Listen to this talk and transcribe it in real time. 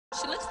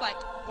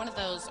like one of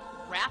those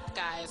rap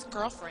guys'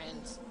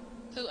 girlfriends.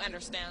 Who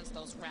understands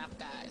those rap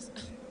guys?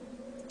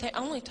 They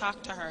only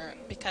talk to her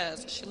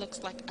because she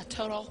looks like a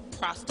total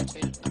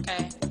prostitute,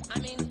 okay? I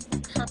mean,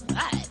 her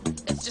butt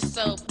is just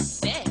so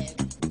big.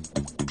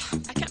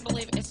 I can't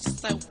believe it's just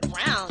so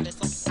round.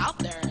 It's like out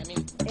there. I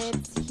mean,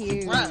 it's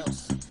huge.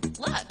 Gross.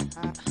 Look.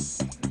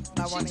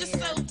 She's just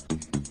so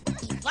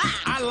flat.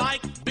 I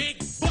like big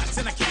butts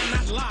and I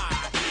cannot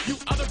lie. You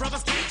other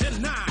brothers can't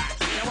deny.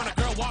 Now when a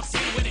girl walks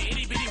in with an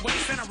itty bitty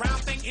waist and a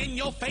round thing in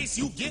your face,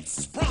 you get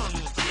sprung.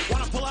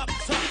 Wanna pull up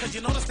tough, cause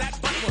you notice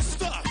that butt was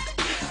stuffed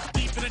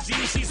deep in the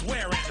jeans she's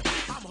wearing.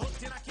 I'm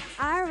hooked and I can't.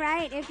 All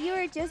right, if you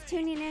are just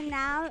tuning in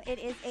now, it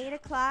is 8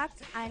 o'clock,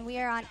 and we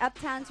are on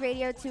Uptown's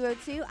Radio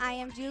 202. I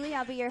am Julie.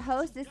 I'll be your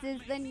host. This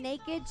is The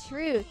Naked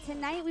Truth.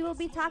 Tonight, we will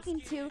be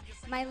talking to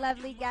my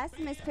lovely guest,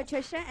 Miss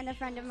Patricia, and a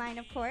friend of mine,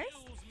 of course.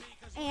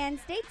 And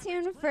stay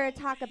tuned for a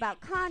talk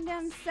about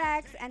condoms,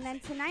 sex, and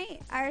then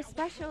tonight, our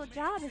special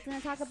job is going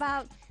to talk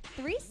about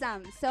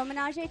threesomes. So,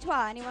 menage a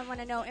trois. Anyone want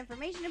to know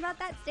information about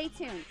that? Stay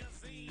tuned.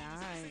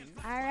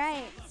 Nice. All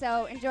right,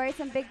 so enjoy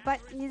some big butt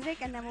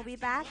music, and then we'll be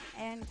back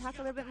and talk a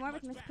little bit more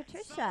with Miss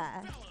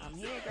Patricia. I'm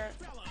here, girl.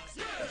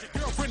 Your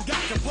girlfriend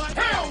got your butt.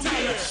 Hell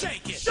yeah.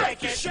 Shake it,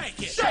 shake it,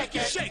 shake it, shake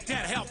it, shake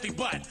that healthy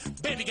butt.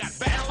 Baby got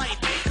ballet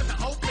feet with the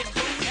open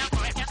booty.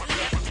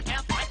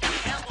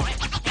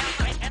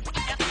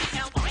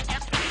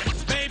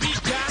 Baby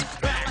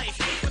got ballet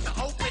feet with the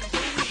open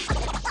booty.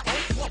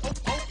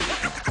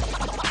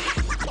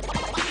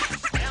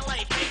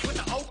 Ballet feet with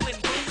the open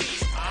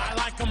booty. I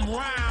like them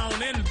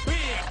round and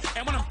big,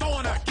 and when I'm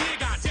throwing a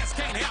gig, I just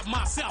can't help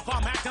myself.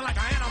 I'm acting like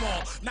an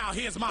animal. Now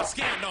here's my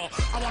scandal.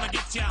 I wanna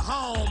get you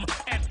home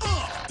and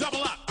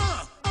double up.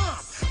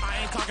 I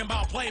ain't talking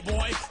about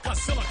Playboy,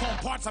 cause silicone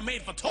parts are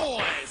made for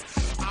toys.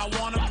 I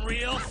want them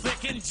real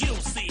thick and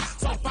juicy,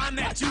 so find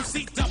that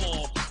juicy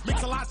double.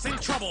 Mix a lot's in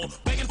trouble,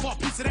 begging for a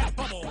piece of that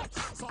bubble.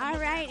 All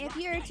right, if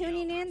you're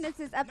tuning in, this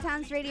is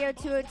Uptown's Radio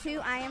 202.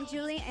 I am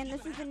Julie, and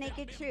this is The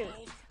Naked Truth.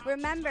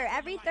 Remember,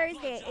 every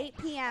Thursday at 8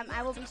 p.m.,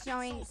 I will be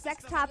showing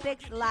sex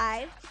topics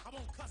live.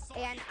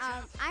 And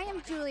I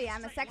am Julie.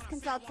 I'm a sex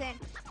consultant.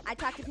 I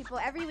talk to people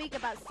every week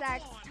about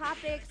sex,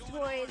 topics,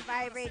 toys,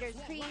 vibrators,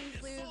 creams,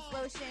 lubes,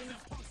 lotions,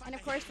 and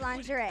of course,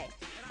 lingerie.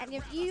 And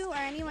if you or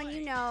anyone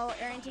you know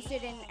are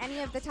interested in any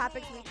of the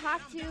topics we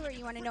talk to, or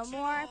you want to know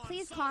more,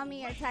 please call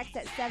me or text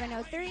at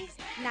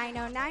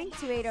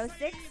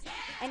 703-909-2806.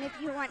 And if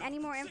you want any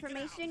more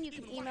information, you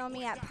can email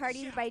me at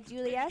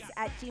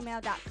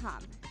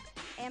partiesbyjulius@gmail.com.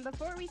 And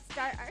before we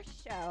start our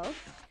show,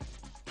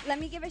 let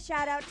me give a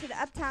shout out to the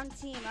Uptown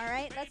team, all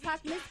right? Let's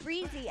talk Miss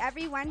Breezy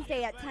every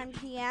Wednesday at 10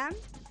 p.m.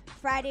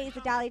 Friday is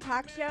the Dolly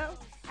Talk Show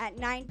at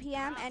 9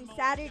 p.m. And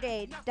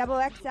Saturday,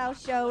 Double XL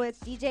Show with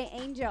DJ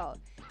Angel.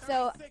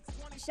 So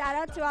shout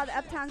out to all the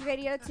Uptown's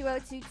Radio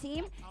 202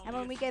 team. And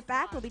when we get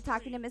back, we'll be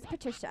talking to Miss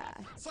Patricia.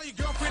 So your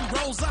girlfriend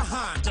rolls a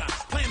Honda,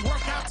 playing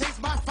workout tapes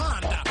by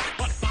Fonda.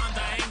 But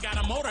Fonda ain't got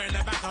a motor in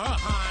the back of her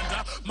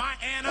Honda. My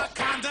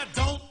Anaconda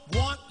don't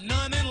want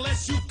none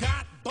unless you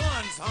got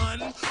buns,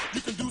 hun.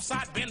 You can do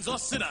side bends or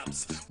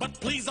sit-ups, but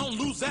please don't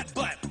lose that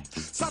butt.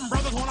 Some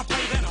brothers want to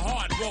play that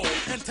hard role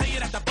and tell you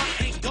that the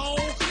butt ain't gold,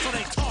 so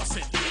they toss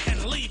it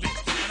and leave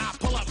it, and I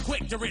pull up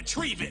quick to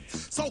retrieve it.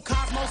 So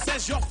Cosmo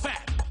says you're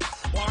fat.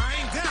 Well, I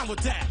ain't down with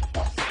that,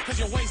 cause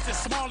your waist is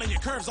small and your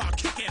curves are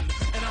kicking,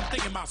 and I'm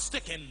thinking about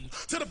sticking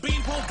to the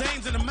beanpole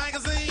dames in the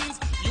magazines.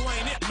 You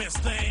ain't it, miss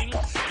thing.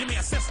 Give me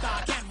a sister,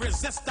 I can't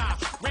resist her.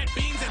 Red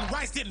beans and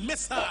rice didn't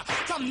miss her.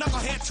 Some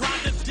knucklehead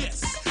tried to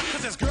diss,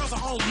 cause his girls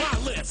are on my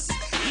list.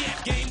 He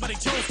had game, but he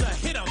chose to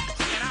hit him,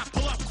 and I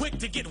pull up quick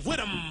to get with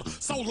him.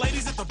 So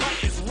ladies, if the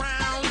butt is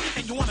round,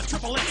 and you want a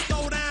triple X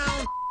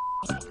throwdown,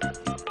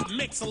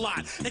 mix a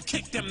lot and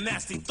kick them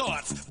nasty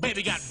thoughts.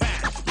 Baby got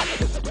back.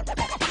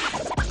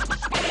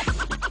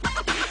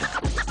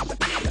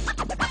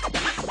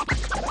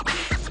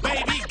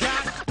 Baby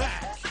got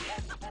back.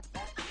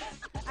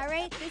 All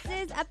right, this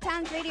is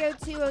Uptown's Radio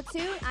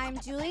 202. I'm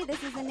Julie.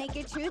 This is The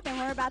Naked Truth, and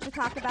we're about to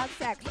talk about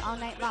sex all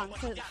night long.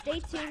 So stay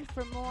tuned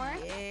for more.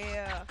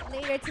 Yeah.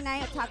 Later tonight,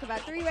 we'll talk about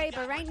three-way,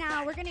 but right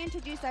now, we're going to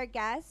introduce our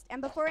guest.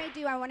 And before I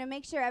do, I want to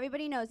make sure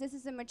everybody knows this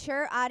is a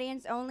mature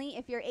audience only.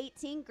 If you're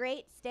 18,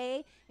 great,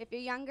 stay. If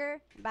you're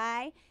younger,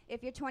 bye.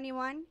 If you're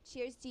 21,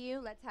 cheers to you.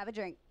 Let's have a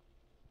drink.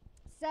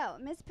 So,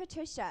 Miss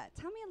Patricia,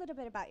 tell me a little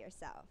bit about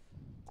yourself.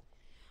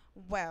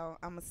 Well,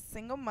 I'm a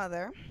single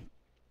mother.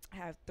 I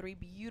have 3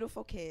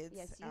 beautiful kids.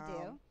 Yes, you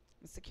do. I'm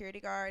a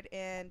security guard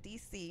in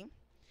D.C.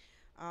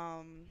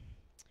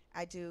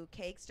 I do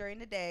cakes during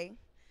the day.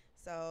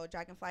 So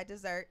Dragonfly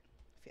Dessert.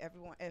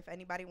 If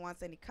anybody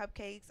wants any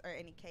cupcakes or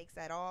any cakes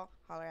at all,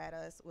 holler at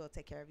us. We'll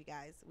take care of you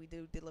guys. We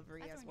do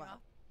delivery as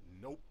well.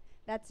 Nope.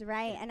 That's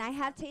right, and I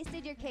have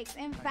tasted your cakes.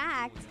 In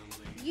fact,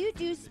 you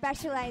do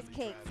specialized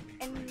cakes.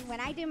 And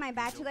when I do my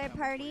bachelor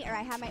party or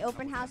I have my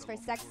open house for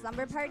sex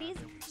slumber parties,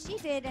 she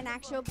did an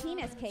actual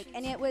penis cake,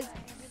 and it was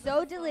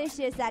so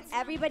delicious that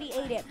everybody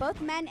ate it.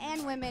 Both men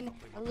and women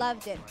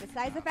loved it.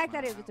 Besides the fact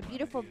that it was a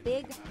beautiful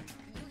big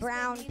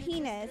brown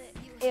penis,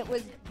 it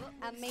was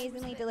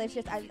Amazingly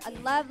delicious. I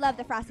love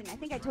the frosting. I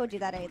think I told you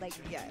that I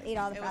ate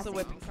all the it was frosting. a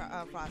whipping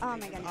frosting. Oh my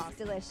goodness, Awesome. it's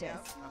delicious. Yeah.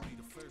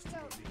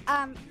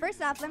 So,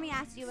 first off, let me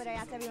ask you what I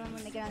ask everyone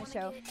when they get on the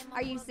show.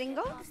 Are you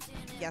single?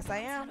 Yes, I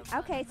am.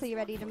 Okay, so you're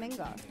ready to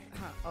mingle.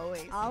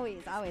 Always.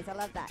 Always. I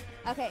love that.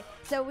 Okay,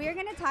 so we're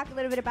gonna talk a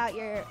little bit about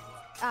your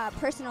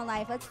personal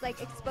life. Let's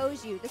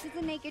expose you. This is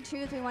the naked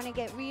truth. We want to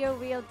get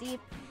real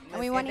deep, and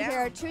we want to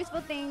hear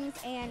truthful things.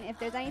 And if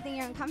there's anything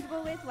you're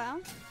uncomfortable with,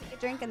 well, take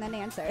a drink and then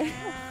answer.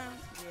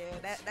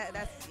 That's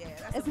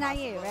it's not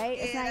you, impossible. right?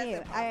 Yeah, It's not that's you.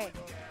 impossible. All right.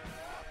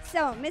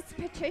 So, Miss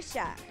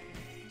Patricia,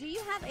 do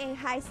you have a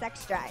high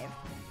sex drive?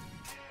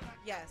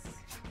 Yes.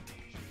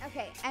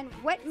 Okay, and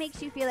what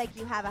makes you feel like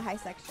you have a high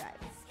sex drive?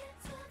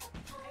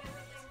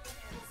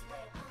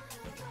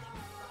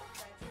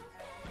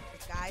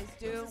 Guys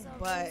do,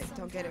 but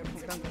don't get it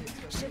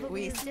twisted.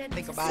 We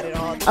think about it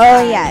all the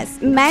Oh, time.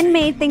 yes. Men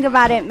may think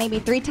about it maybe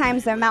 3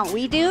 times the amount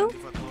we do,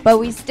 but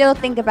we still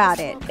think about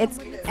it. It's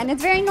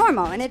very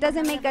normal, and it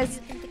doesn't make us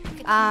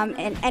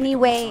in any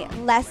way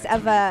less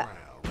of a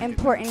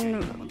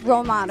important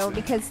role model,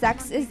 because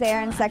sex is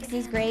there and sex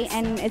is great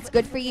and it's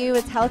good for you,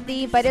 it's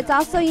healthy, but it's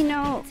also,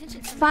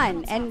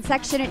 fun. And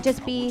sex shouldn't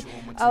just be,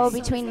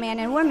 between man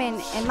and woman.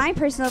 In my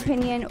personal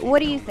opinion, what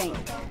do you think?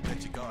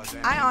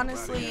 I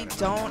honestly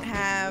don't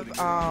have,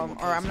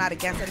 or I'm not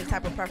against any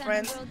type of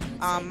preference.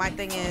 My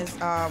thing is,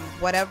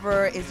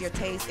 whatever is your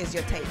taste is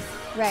your taste.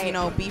 Right.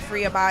 Be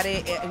free about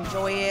it,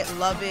 enjoy it,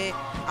 love it.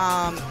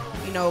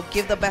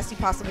 Give the best you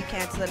possibly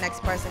can to the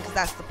next person, because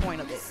that's the point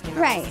of it.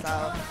 Right.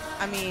 So,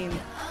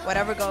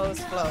 whatever goes,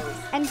 flows.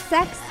 And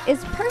sex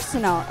is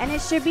personal, and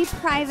it should be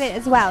private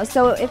as well.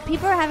 So if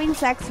people are having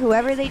sex,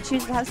 whoever they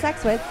choose to have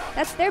sex with,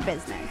 that's their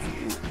business.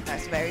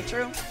 That's very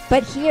true.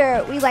 But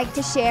here, we like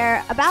to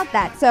share about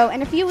that. So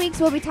in a few weeks,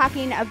 we'll be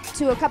talking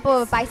to a couple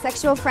of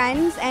bisexual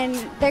friends, and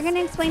they're going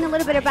to explain a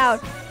little bit about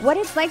what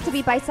it's like to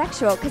be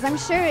bisexual, because I'm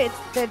sure it's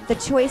the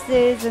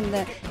choices and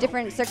the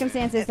different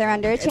circumstances they're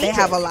under. It They changes.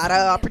 have a lot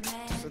of opportunities.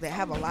 They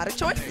have a lot of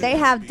choices. They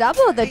have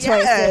double the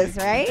choices, Yes.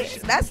 right?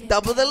 That's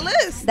double the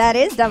list. That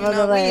is double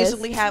the We list.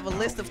 usually have a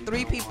list of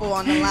 3 people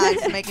on the line,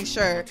 just making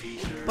sure,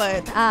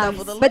 but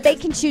double the list. But they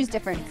can choose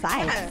different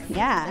sides.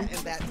 Yeah. And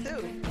that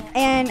too.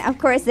 And of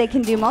course, they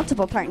can do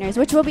multiple partners,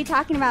 which we'll be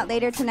talking about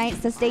later tonight.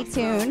 So stay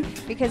tuned,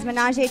 because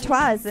menage a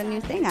trois is the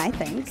new thing, I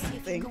think. I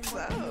think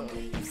so.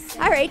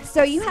 All right.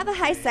 So you have a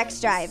high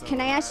sex drive. Can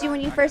I ask you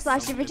when you first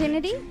lost your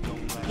virginity?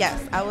 Yes,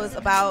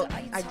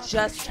 I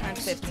just turned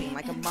 15,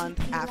 like a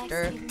month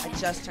after I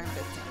just turned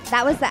 15.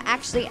 That was the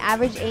actually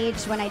average age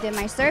when I did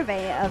my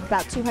survey of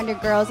about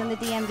 200 girls in the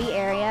DMV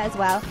area as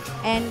well,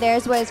 and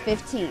theirs was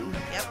 15.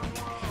 Yep.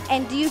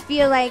 And do you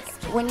feel like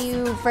when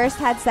you first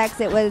had sex,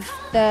 it was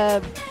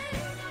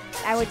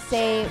I would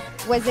say,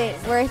 was it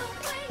worth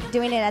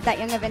doing it at that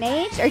young of an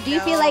age? Or do you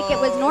feel like it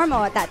was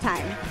normal at that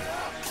time?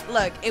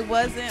 Look, it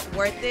wasn't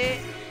worth it,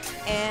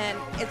 and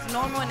it's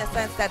normal in the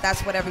sense that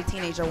that's what every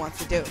teenager wants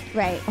to do.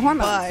 Right,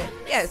 hormones. But,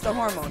 yeah, it's the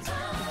hormones.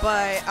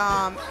 But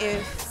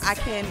if I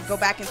can go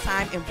back in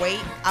time and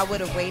wait, I would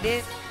have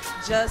waited,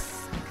 just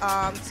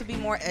to be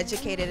more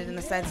educated in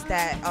the sense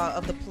that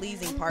of the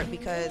pleasing part,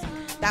 because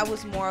that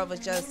was more of a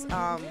just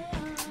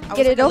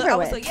Get it over I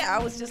with.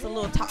 was just a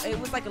little it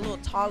was like a little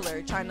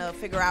taller, trying to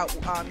figure out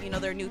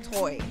their new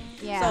toy.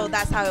 Yeah. So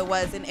that's how it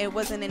was, and it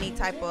wasn't any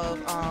type of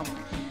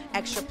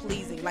extra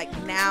pleasing. Like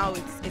now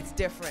it's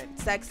different.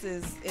 Sex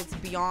it's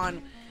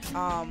beyond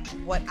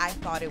what I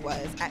thought it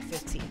was at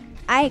 15.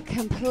 I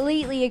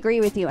completely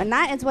agree with you, and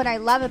that is what I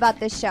love about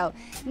this show.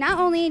 Not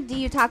only do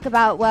you talk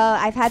about, well,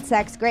 I've had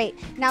sex, great.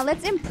 Now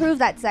let's improve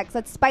that sex.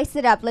 Let's spice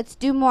it up. Let's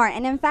do more.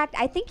 And in fact,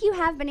 I think you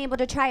have been able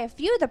to try a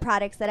few of the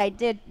products that I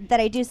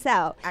do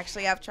sell.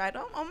 Actually, I've tried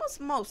almost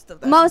most of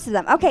them. Most of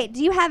them. Okay.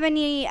 Do you have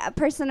any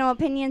personal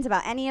opinions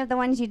about any of the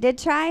ones you did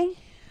try?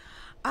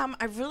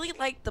 I really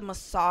like the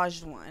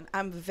massage one.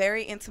 I'm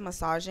very into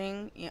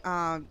massaging.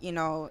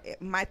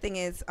 My thing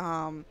is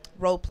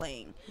role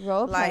playing.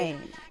 Role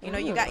playing.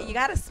 Like, you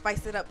got to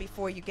spice it up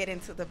before you get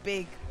into the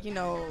big,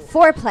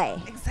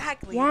 Foreplay.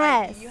 Exactly.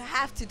 Yes. Like, you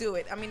have to do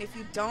it. I mean, if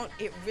you don't,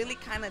 it really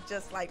kind of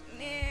just like,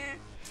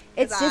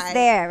 It's just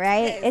there,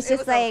 right? Yes, it's it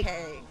just was like,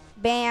 okay.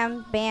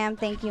 Bam, bam,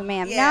 thank you,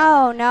 ma'am.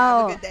 Yeah,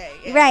 No. have a good day.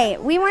 Yeah.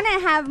 Right. We want to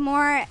have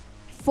more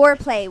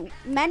foreplay.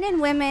 Men and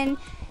women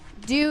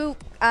do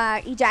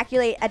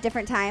ejaculate at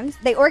different times.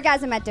 They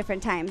orgasm at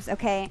different times,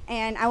 okay?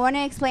 And I want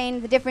to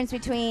explain the difference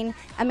between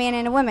a man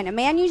and a woman. A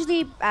man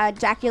usually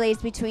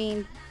ejaculates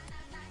between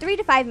 3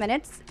 to 5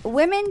 minutes.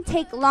 Women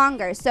take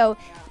longer. So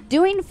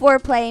doing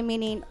foreplay,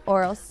 meaning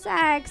oral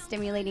sex,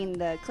 stimulating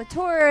the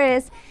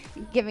clitoris,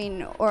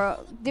 doing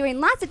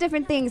lots of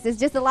different things is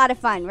just a lot of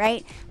fun,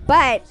 right?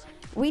 But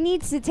we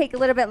need to take a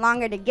little bit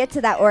longer to get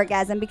to that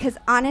orgasm, because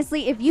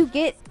honestly, if you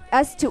get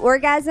us to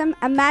orgasm,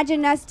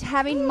 imagine us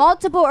having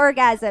multiple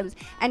orgasms,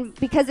 and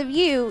because of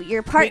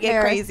your partner, We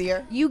get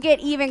crazier. you get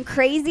even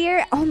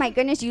crazier. Oh my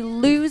goodness, you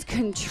lose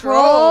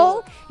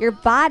control. Your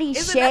body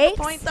Isn't shakes. that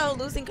the point though?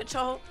 Losing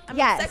control. I mean,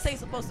 Yes. sex ain't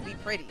supposed to be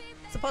pretty.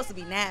 It's supposed to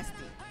be nasty.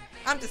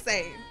 I'm just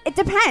saying. It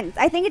depends.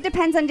 I think it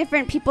depends on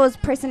different people's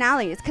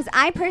personalities. Because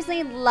I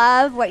personally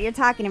love what you're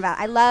talking about.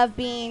 I love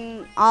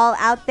being all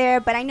out there.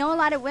 But I know a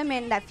lot of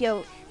women that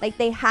feel like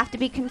they have to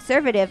be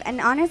conservative.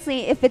 And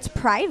honestly, if it's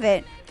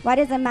private, why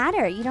does it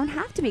matter? You don't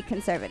have to be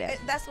conservative.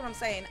 That's what I'm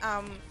saying.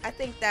 I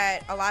think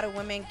that a lot of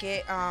women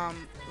get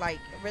like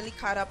really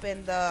caught up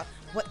in the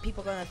what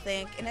people gonna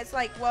think, and it's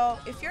like, well,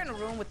 if you're in a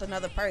room with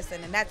another person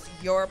and that's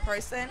your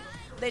person,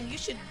 then you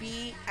should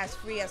be as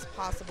free as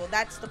possible.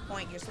 That's the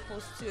point. You're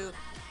supposed to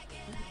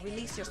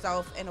release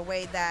yourself in a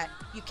way that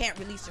you can't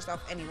release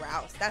yourself anywhere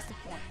else. That's the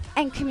point.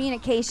 And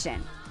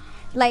communication,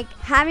 like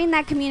having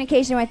that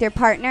communication with your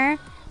partner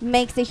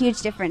makes a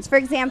huge difference. For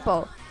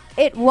example,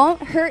 it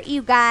won't hurt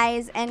you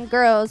guys and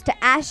girls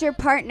to ask your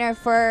partner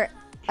for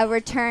a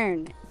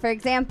return. For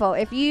example,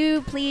 if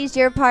you please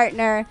your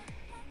partner,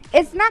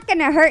 it's not going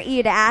to hurt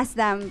you to ask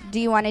them, do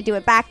you want to do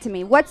it back to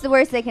me? What's the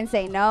worst they can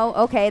say? No?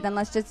 Okay, then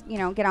let's just,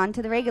 get on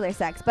to the regular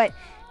sex. But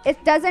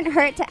it doesn't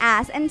hurt to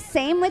ask. And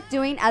same with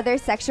doing other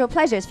sexual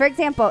pleasures. For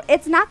example,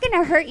 it's not going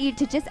to hurt you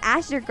to just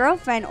ask your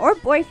girlfriend or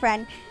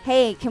boyfriend,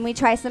 hey, can we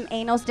try some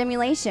anal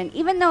stimulation?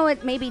 Even though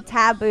it may be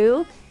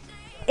taboo,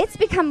 it's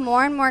become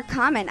more and more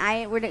common.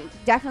 I would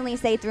definitely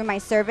say through my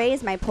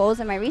surveys, my polls,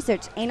 and my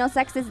research, anal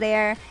sex is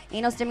there,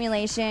 anal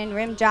stimulation,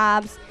 rim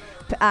jobs.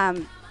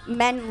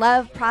 Men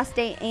love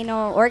prostate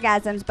anal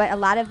orgasms, but a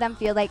lot of them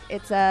feel like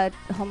it's a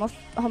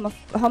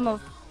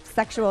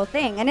homosexual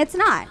thing, and it's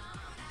not.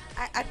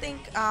 I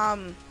think,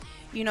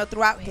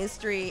 throughout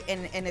history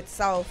in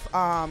itself,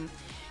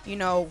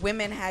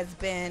 women has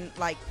been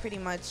like pretty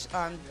much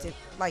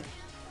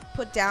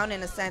put down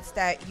in a sense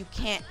that you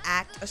can't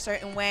act a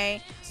certain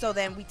way. So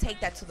then we take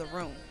that to the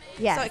room.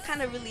 Yes. So it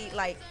kind of really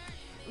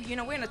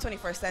we're in the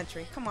 21st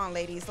century. Come on,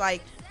 ladies.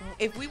 Like,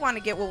 if we want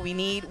to get what we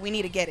need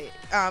to get it.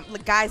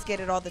 Guys get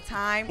it all the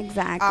time.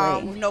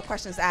 Exactly. With no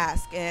questions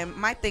asked. And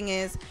my thing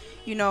is,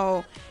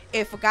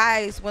 if a guy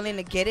is willing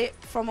to get it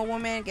from a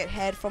woman, get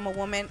head from a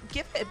woman,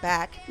 give it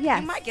back. Yes.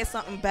 You might get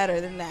something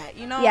better than that.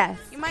 Yes,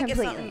 You might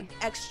completely. get something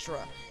extra.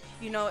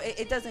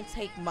 It doesn't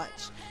take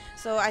much.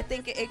 So I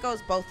think it goes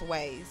both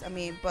ways. I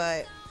mean,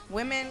 but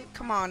women,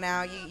 come on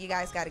now, you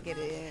guys got to get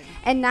it in.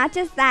 And not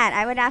just that,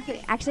 I would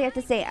actually have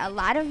to say a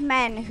lot of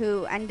men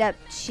who end up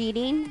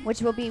cheating,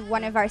 which will be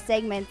one of our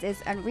segments,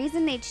 is a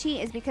reason they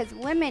cheat is because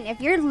women,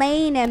 if you're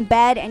laying in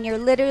bed and you're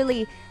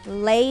literally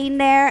laying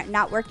there,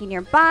 not working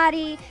your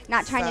body,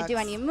 not trying to do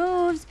any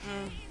moves,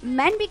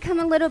 men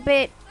become a little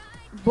bit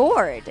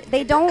bored.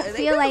 They don't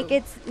feel like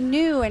it's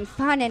new and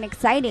fun and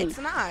exciting. It's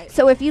not.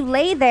 So if you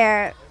lay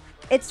there,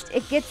 it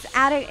gets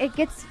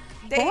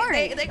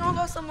boring. They gonna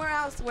go somewhere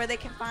else where they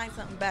can find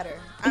something better.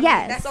 I mean,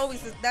 Yes.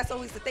 that's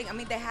always the thing. I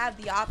mean, they have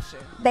the option.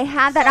 They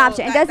have that So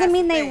option. It doesn't that's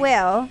mean the they thing.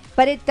 will,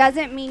 but it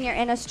doesn't mean you're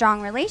in a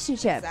strong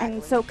relationship. And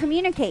Exactly. so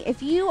communicate.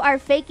 If you are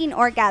faking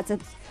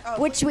orgasms,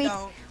 which please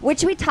we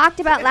don't. talked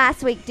about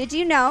last week, did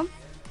you know?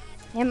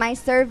 In my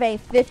survey,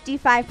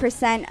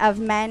 55% of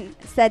men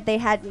said they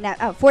had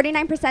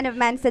 49% of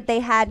men said they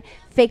had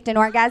faked an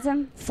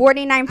orgasm.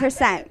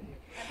 49%.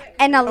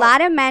 And a lot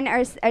of men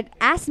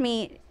asked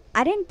me,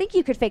 I didn't think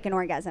you could fake an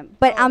orgasm.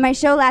 But on my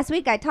show last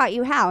week, I taught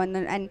you how.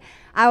 And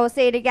I will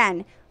say it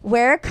again.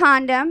 Wear a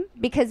condom,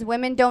 because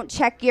women don't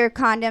check your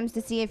condoms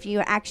to see if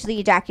you actually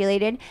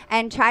ejaculated.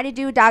 And try to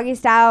do doggy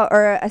style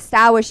or a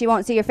style where she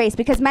won't see your face.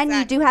 Because men,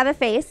 you do have a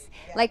face,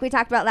 like we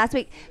talked about last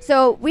week.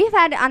 So we've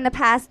had on the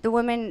past, the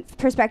women's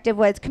perspective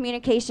was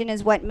communication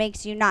is what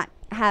makes you not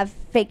have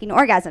faking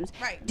orgasms.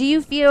 Right. Do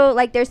you feel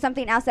like there's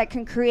something else that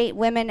can create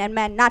women and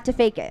men not to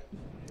fake it?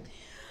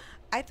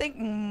 I think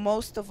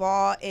most of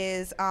all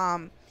is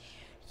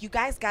you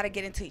guys got to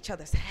get into each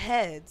other's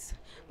heads.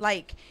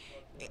 Like,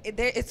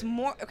 it's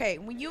more okay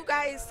when you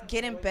guys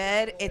get in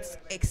bed.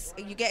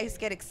 You guys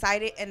get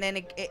excited and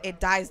then it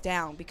dies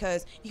down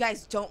because you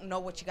guys don't know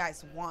what you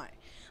guys want.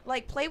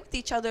 Like, play with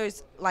each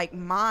other's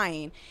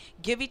mind,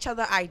 give each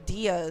other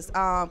ideas,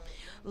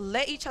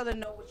 let each other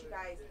know what you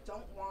guys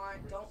don't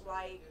want, don't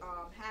like,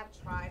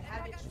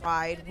 haven't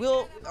tried,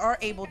 are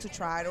able to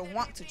try it or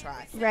want to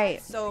try.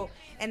 Right. So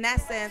in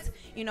that sense,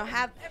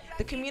 have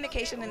the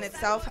communication in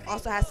itself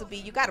also has to be,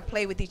 you got to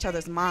play with each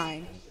other's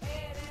mind.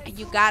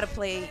 You got to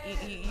play,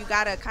 you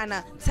got to kind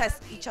of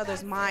test each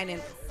other's mind and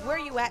where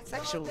you at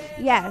sexually.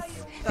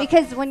 Yes,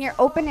 because when you're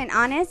open and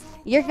honest,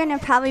 you're going to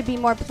probably be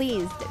more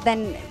pleased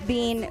than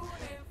being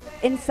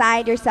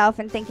inside yourself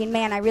and thinking,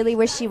 man, I really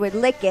wish she would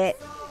lick it.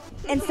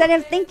 Instead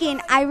of thinking,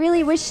 I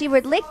really wish she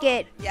would lick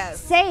it, Yes.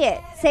 say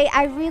it. Say,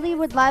 I really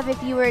would love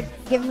if you would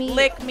give me...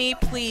 Lick me,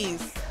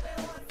 please.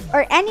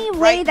 Or any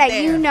way Right that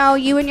there.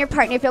 you and your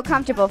partner feel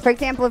comfortable. For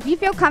example, if you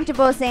feel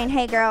comfortable saying,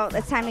 hey girl,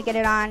 it's time to get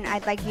it on,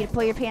 I'd like you to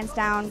pull your pants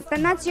down,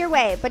 then that's your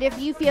way. But if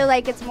you feel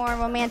like it's more a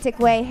romantic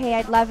way, hey,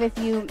 I'd love if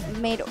you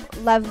made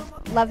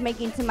love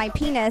making to my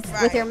penis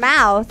with Right. your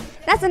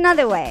mouth, that's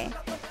another way.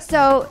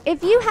 So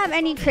if you have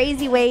any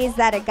crazy ways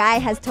that a guy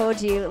has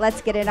told you,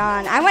 let's get it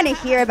on, I want to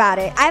hear about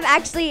it. I've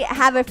actually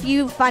have a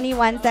few funny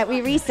ones that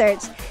we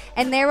researched,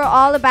 and they were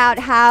all about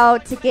how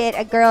to get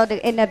a girl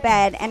into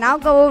bed, and I'll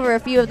go over a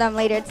few of them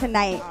later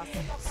tonight.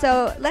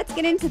 So let's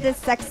get into this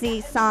sexy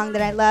song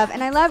that I love.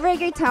 And I love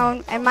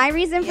reggaeton. And my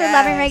reason for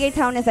loving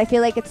reggaeton is I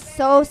feel like it's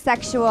so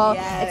sexual.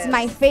 It's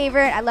my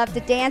favorite. I love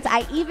to dance.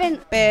 I even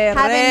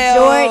have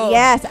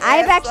enjoyed,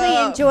 I've actually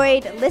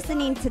enjoyed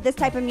listening to this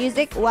type of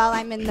music while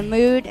I'm in the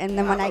mood and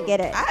then when I get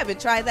it. I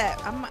haven't tried that.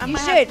 You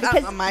should,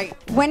 because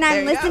when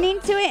I'm listening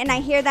to it and I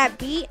hear that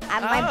beat,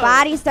 my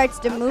body starts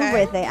to move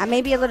with it. I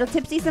may be a little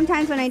tipsy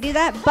sometimes when I do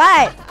that,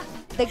 but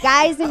the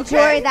guys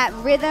enjoy that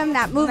rhythm,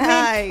 that movement,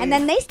 and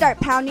then they start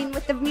pounding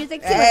with the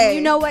music too. And you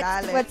know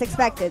what's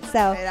expected.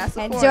 So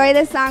enjoy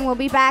this song. We'll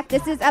be back.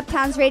 This is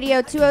Uptown's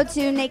Radio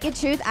 202 Naked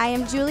Truth. I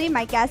am Julie,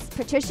 my guest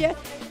Patricia.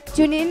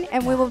 Tune in,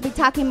 and we will be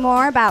talking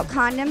more about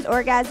condoms,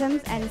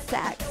 orgasms, and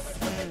sex.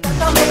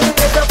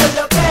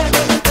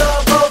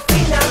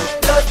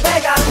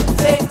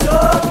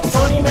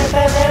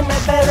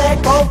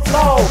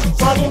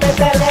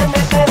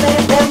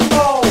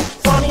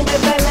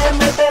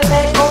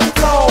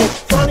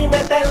 Sony,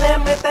 métele,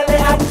 métele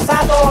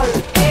abusador.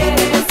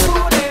 Eres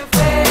una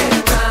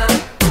enferma,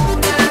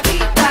 una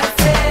adicta al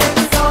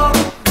sexo.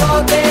 Yo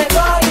te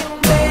doy un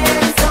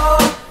beso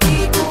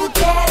y tú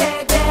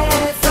quieres de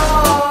eso.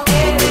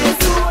 Eres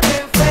una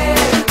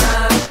enferma,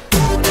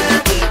 una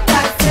adicta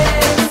al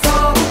sexo.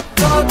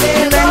 Yo te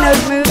doy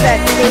un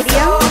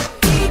beso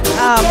y tú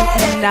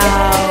quieres no.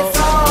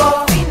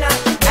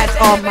 That's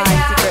all my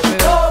secret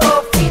moves.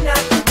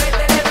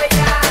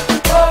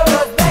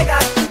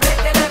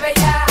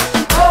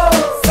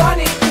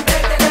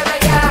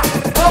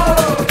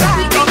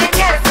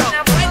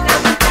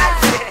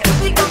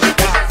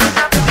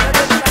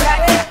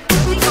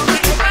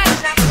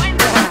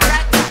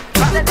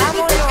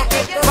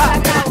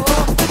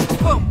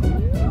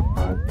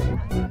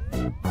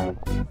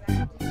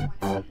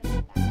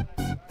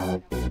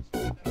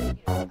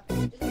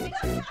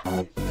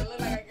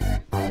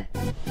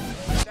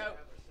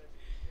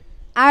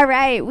 All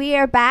right, we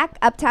are back.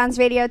 Uptown's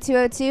Radio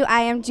 202.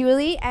 I am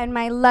Julie and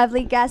my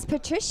lovely guest,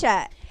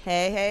 Patricia.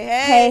 Hey, hey,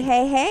 hey. Hey,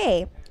 hey,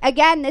 hey.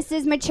 Again, this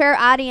is mature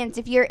audience.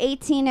 If you're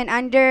 18 and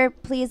under,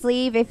 please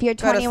leave. If you're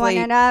 21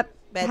 and up,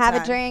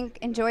 have a drink,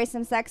 enjoy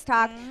some sex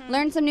talk,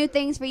 learn some new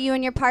things for you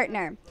and your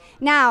partner.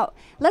 Now,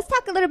 let's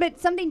talk a little bit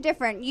something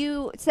different.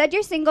 You said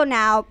you're single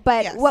now,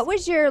 but what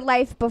was your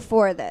life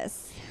before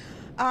this?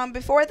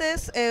 Before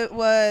this,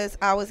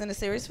 I was in a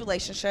serious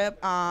relationship.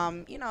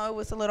 You know, it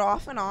was a little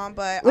off and on,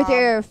 but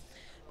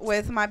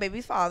with my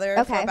baby's father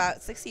for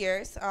about 6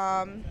 years.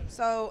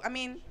 So I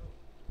mean,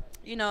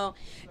 you know,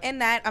 in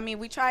that, I mean,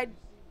 we tried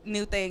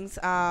new things.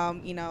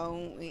 You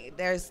know,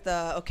 there's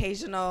the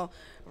occasional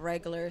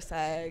regular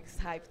sex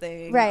type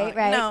thing. Right,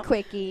 right. You know,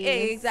 quickies.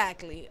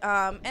 Exactly.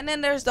 And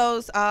then there's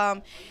those.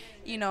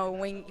 You know,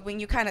 when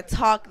you kind of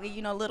talk,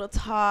 you know, little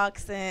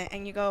talks,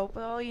 and you go,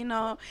 well, you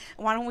know,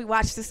 why don't we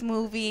watch this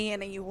movie?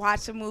 And then you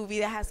watch a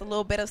movie that has a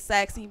little bit of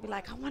sex, and you be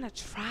like, I want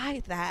to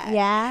try that.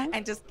 Yeah.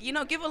 And just, you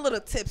know, give a little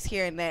tips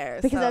here and there.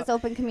 Because that's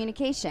open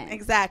communication.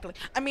 Exactly.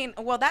 I mean,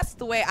 well, that's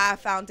the way I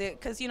found it.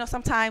 Because, you know,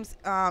 sometimes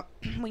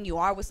when you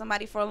are with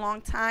somebody for a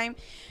long time,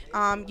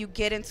 you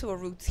get into a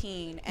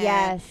routine.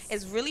 And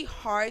it's really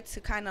hard to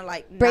kind of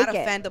like not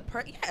offend a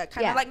person. Yeah,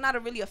 kind of like not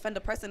really offend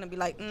a person and be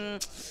like,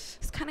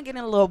 it's kind of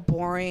getting a little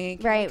boring.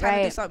 Right,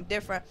 kind of do something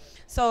different.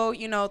 So,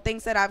 you know,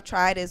 things that I've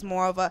tried is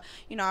more of a,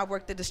 you know, I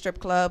worked at the strip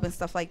club and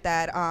stuff like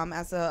that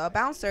as a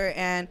bouncer.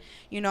 And,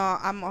 you know,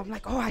 I'm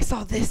like, oh, I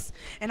saw this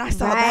and I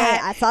saw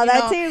that. I saw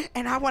that too.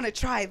 And I want to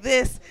try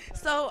this.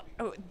 So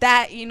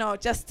that, you know,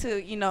 just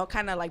to, you know,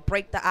 kind of like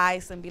break the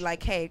ice and be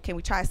like, hey, can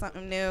we try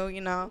something new,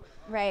 you know?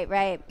 Right,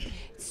 right.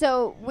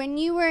 So when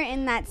you were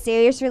in that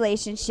serious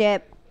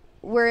relationship,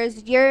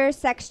 was your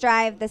sex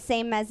drive the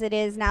same as it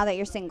is now that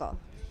you're single?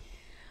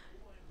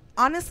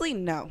 Honestly,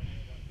 no.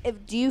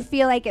 Do you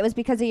feel like it was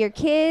because of your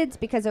kids,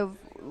 because of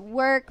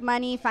work,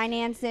 money,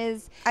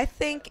 finances? I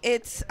think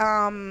it's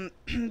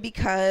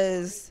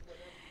because,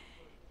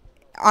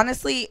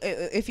 honestly,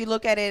 if you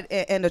look at it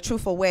in a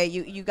truthful way,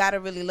 you got to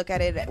really look at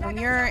it. When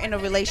you're in a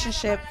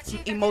relationship,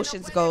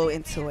 emotions go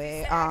into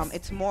it.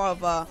 It's more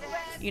of a,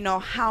 you know,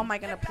 how am I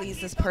going to please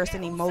this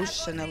person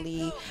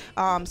emotionally,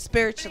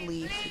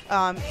 spiritually,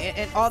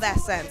 in all that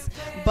sense.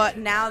 But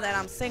now that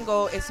I'm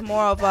single, it's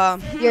more of a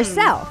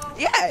yourself.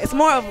 Yeah, it's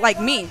more of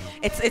like me.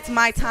 It's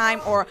my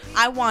time, or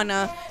I want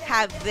to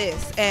have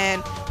this,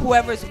 and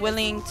whoever's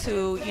willing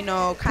to, you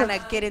know, kind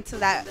of get into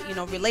that, you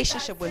know,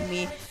 relationship with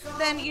me,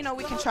 then, you know,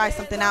 we can try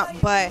something out.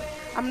 But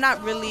I'm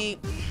not really,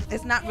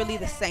 it's not really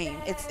the same.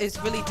 It's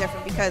really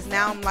different, because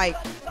now I'm like,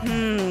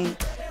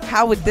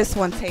 how would this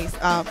one taste?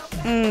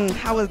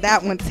 How would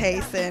that one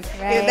taste? And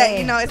that,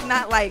 you know, it's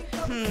not like,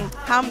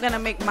 how I'm gonna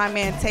make my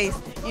man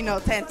taste, you know,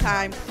 10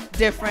 times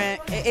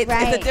different. It's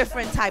a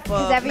different type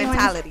of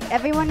mentality.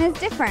 Everyone is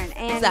different,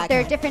 and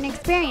there are different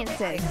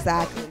experiences.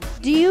 Exactly.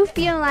 Do you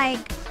feel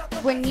like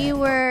when you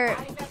were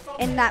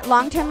in that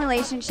long-term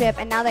relationship,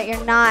 and now that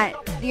you're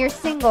not, you're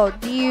single,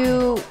 do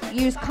you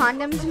use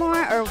condoms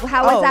more, or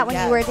how was that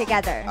when you were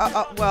together?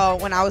 Well,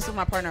 when I was with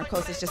my partner, of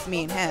course, it's just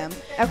me and him.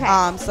 Okay.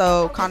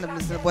 So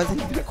condoms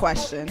wasn't even a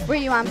question. Were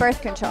you on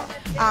birth control?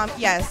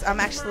 Yes, I'm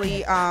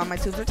actually, my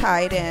tubes are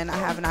tied and I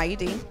have an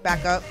IUD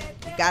backup.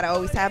 You gotta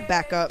always have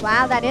backup.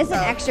 Wow, that is an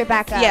extra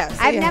backup. Yeah,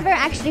 so I've never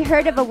actually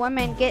heard of a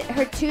woman get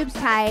her tubes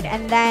tied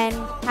and then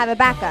have a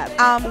backup.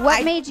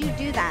 What made you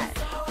do that?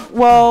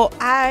 Well,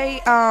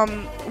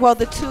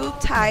 the tube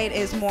tied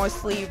is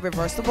mostly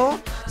reversible,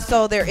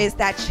 so there is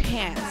that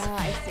chance. Oh,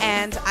 I see.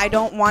 And I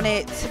don't want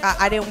it.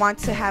 I didn't want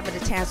to have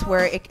it a chance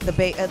where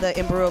the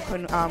embryo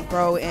can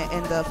grow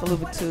in the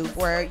fallopian tube,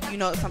 where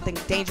something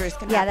dangerous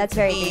can happen. That's to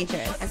very me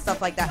dangerous and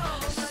stuff like that.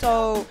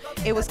 So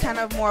it was kind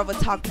of more of a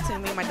talk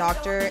between me and my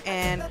doctor,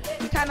 and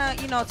we kind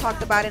of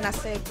talked about it. And I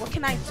said, what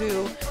can I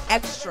do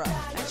extra?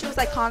 And she was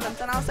like,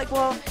 condoms. And I was like,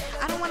 well,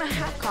 I don't want to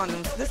have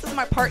condoms. This is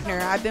my partner.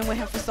 I've been with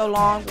him for so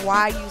long.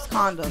 Why use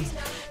condoms?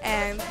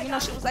 And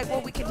she was like,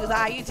 well, we can do the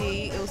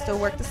IUD. It will still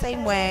work the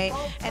same way,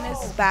 and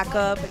it's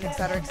backup, and et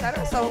cetera, et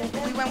cetera. So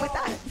we went with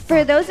that.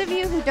 For those of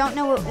you who don't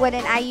know what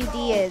an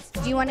IUD is,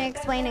 do you want to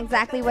explain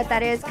exactly what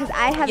that is? Because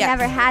I have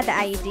never had the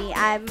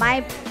IUD.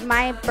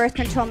 My birth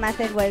control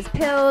method was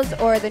pills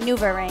or the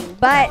NuvaRing,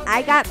 but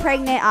I got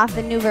pregnant off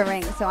the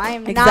NuvaRing, so I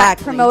am not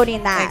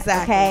promoting that.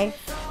 Exactly. Okay.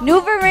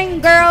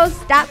 NuvaRing girls,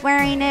 stop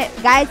wearing it.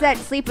 Guys that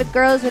sleep with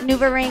girls with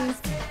NuvaRings,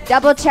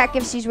 double check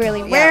if she's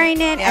really wearing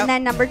it. And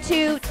then number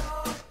 2,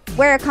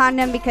 wear a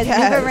condom, because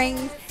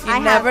NuvaRings. I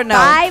have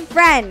 5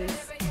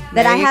 friends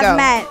that I have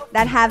met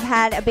that have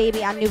had a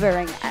baby on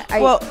NuvaRing.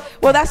 Well,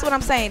 that's what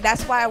I'm saying.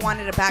 That's why I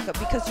wanted a backup,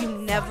 because you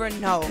never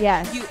know.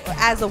 Yes. You,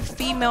 as a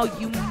female,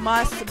 you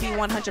must be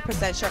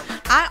 100% sure.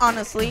 I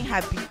honestly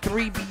have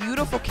 3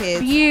 beautiful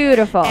kids.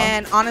 Beautiful.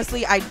 And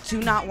honestly, I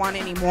do not want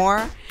any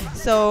more.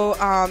 So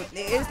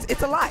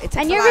it's a lot. It takes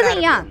and you're a lot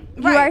really young.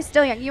 Right. You are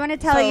still young. You want to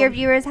tell your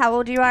viewers how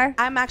old you are?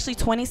 I'm actually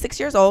 26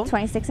 years old.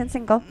 26 and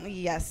single.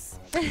 Yes.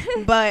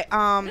 But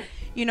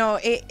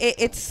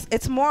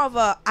it's more of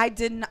a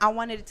I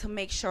wanted to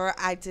make sure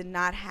I did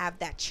not have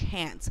that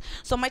chance.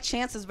 So my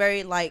chance is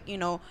very like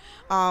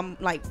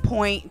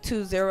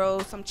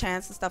 0.20 some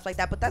chance and stuff like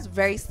that, but that's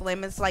very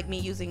slim. It's like me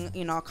using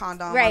a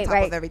condom on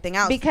top of everything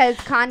else, because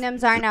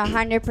condoms aren't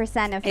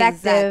 100%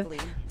 effective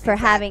for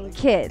having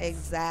kids.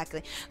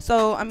 Exactly.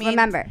 So I mean,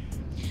 remember,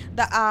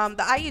 the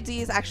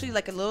IUD is actually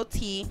like a little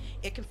T.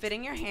 It can fit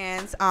in your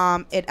hands.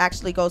 It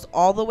actually goes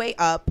all the way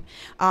up.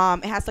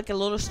 It has like a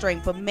little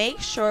string, but make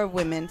sure,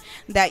 women,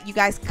 that you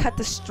guys cut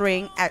the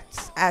string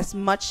as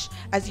much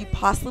as you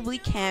possibly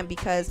can,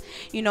 because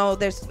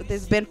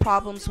there's been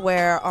problems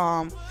where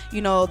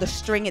the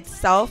string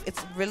itself,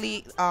 it's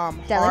really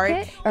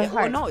delicate hard. or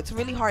hard? Well, no, it's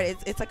really hard.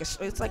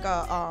 It's like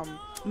a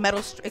metal.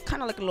 It's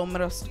kind of like a little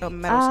metal string.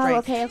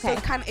 Okay. So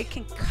it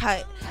can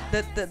cut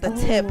the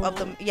tip of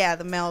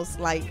the male's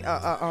like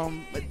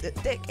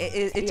dick.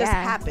 It just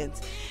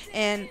happens.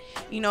 And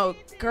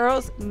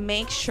girls,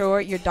 make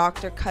sure your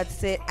doctor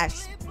cuts it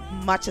as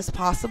much as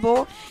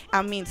possible.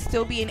 I mean,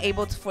 still being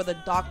able for the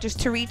doctors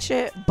to reach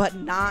it, but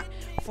not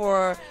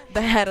for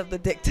the head of the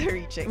dick to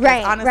reach it.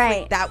 Right.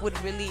 Honestly, that would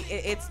really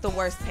it's the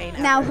worst pain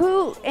ever. Now,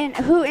 who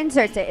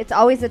inserts it? It's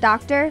always the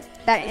doctor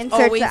that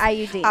inserts the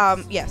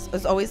IUD. Yes,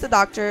 it's always the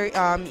doctor.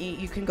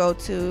 You can go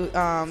to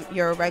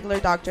your regular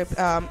doctor,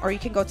 or you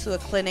can go to a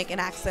clinic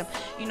and ask them.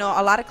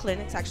 A lot of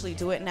clinics actually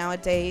do it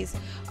nowadays.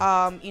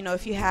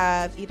 If you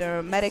have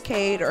either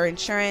Medicaid or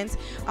insurance,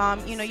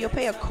 you'll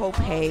pay a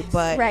copay,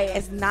 but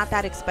it's not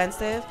that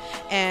expensive,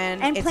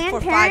 and it's Planned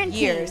for Parenthood.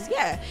 5 years.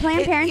 Yeah,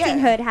 Planned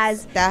Parenthood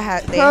has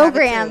they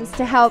programs have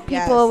to help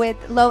people with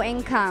low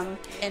income,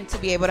 and to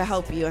be able to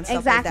help you and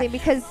stuff like that.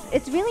 Because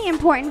it's really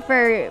important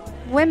for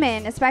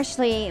women,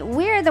 especially.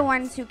 We're the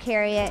ones who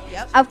carry it.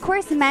 Of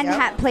course, men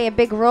play a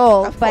big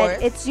role,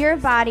 but it's your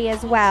body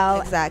as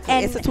well. Exactly.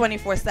 And it's a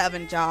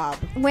 24/7 job.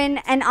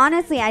 And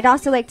honestly, I'd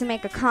also like to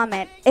make a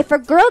comment. If a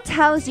girl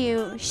tells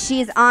you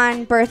she's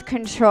on birth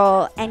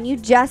control and you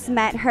just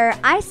met her,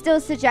 I still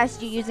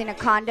suggest you using a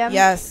condom.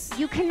 Yes.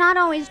 You cannot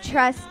always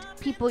trust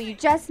people you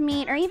just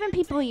meet, or even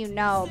people you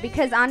know,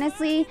 because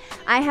honestly,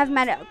 I have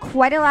met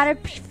quite a lot of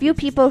few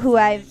people who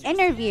I've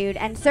interviewed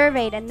and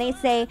surveyed, and they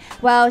say,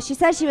 well, she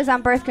said she was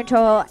on birth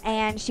control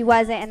and she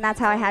wasn't, and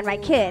that's how I had my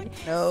kid.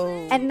 No.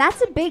 And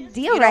that's a big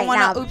deal you right don't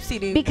now,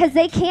 oopsie-doo. because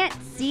they can't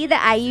see the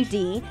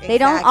IUD. They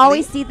don't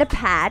always see the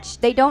patch.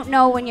 They don't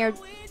know when you're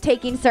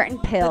taking certain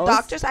pills. The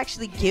doctors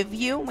actually give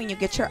you, when you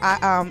get your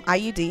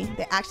IUD,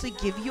 they actually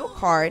give you a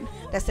card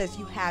that says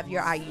you have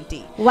your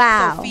IUD.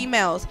 Wow. So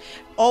females,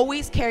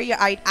 always carry your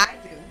IUD. I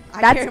do.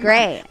 That's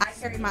great. I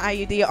carry my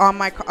IUD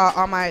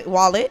on my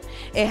wallet.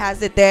 It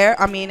has it there.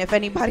 I mean, if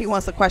anybody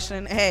wants a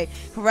question, hey,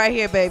 right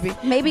here, baby.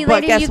 Maybe But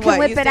later guess you can what?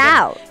 whip You it still-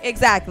 out.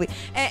 Exactly.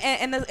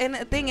 And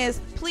the thing is,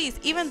 please,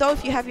 even though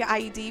if you have your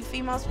IUD,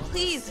 females,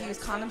 please use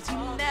condoms.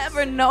 You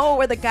never know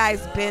where the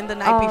guy's been the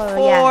night Oh,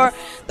 before, yes.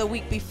 the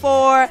week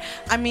before.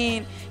 I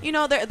mean, you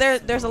know,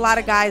 there's a lot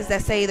of guys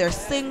that say they're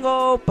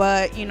single,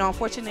 but you know,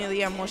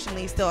 unfortunately,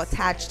 emotionally still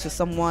attached to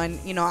someone,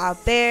 you know,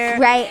 out there.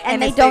 Right,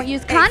 and they it's don't like-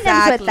 use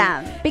condoms with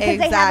them because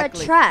they have a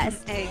Exactly.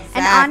 trust. Exactly.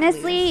 And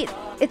honestly,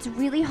 it's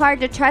really hard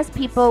to trust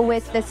people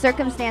with the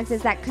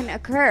circumstances that can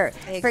occur.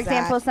 For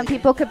example, some Exactly.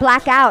 people could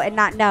black out and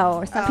not know,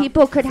 or some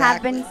people could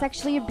have been exactly.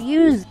 sexually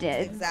abused.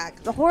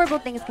 Exactly. The horrible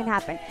things can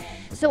happen.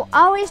 So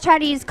always try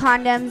to use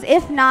condoms.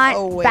 If not,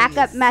 Always.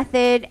 backup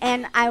method.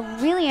 And I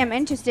really am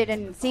interested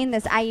in seeing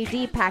this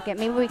IUD packet.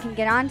 Maybe we can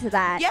get onto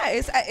that.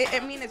 Yeah, I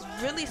mean, it's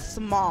really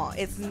small.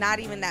 It's not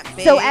even that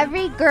big. So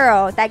every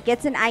girl that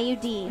gets an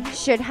IUD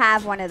should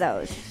have one of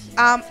those.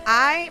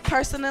 I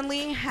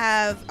personally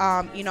have,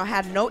 you know,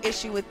 had no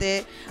issue with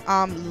it.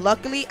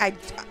 Luckily, I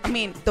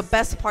mean, the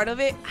best part of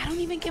it, I don't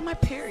even get my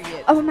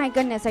period. Oh my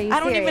goodness, are you I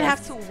don't serious? even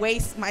have to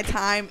waste my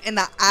time in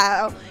the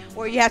aisle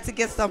where you have to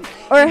get some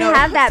Or you know,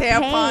 have that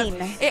tampons.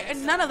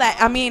 pain. None of that.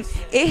 I mean,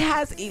 it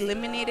has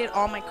eliminated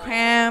all my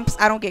cramps.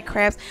 I don't get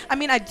cramps. I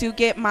mean, I do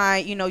get my,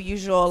 you know,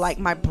 usual, like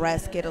my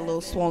breasts get a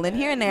little swollen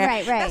here and there.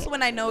 Right, right. That's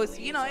when I know it's,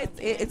 you know,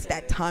 it's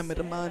that time of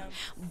the month.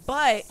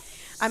 But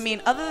I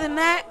mean, other than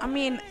that, I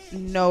mean,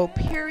 no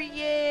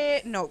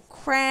period, no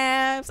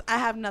cramps. I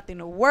have nothing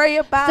to worry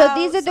about. So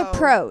these are the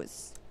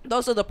pros.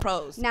 Those are the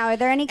pros. Now, are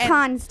there any And-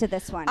 cons to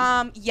this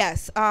one?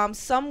 Yes.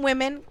 Some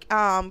women,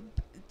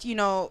 you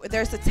know,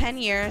 there's the 10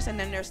 years and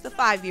then there's the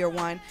 5-year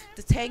one.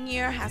 The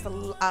 10-year has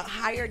a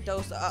higher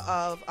dose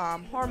of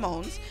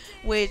hormones,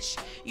 which,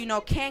 you know,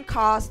 can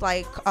cause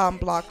like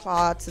blood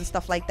clots and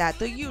stuff like that.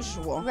 The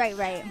usual. right.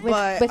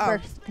 But, With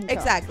birth control.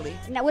 exactly.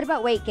 Now, what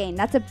about weight gain?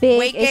 That's a big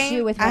Weight gain,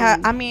 issue with I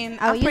women. I mean,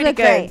 Oh, I'm you pretty look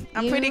good. great.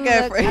 I'm You pretty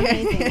good look for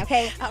amazing,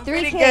 okay? I'm 3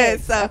 pretty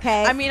kids, good. So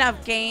okay? I mean,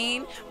 I've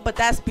gained, but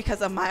that's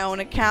because of my own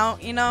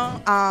account, you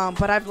know.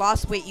 But I've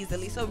lost weight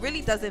easily, so it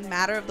really doesn't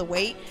matter of the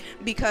weight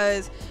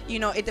because you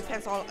know it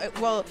depends on.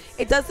 Well,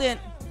 it doesn't.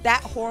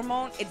 That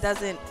hormone, it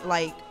doesn't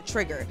like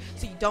trigger,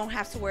 so you don't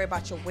have to worry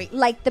about your weight.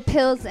 Like the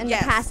pills in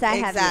Yes, the past I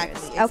have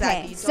exactly, used. exactly.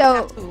 Okay, You don't so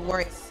have to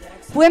worry.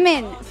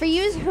 women, for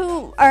you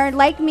who are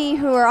like me,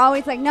 who are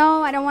always like,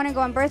 no, I don't want to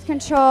go on birth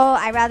control.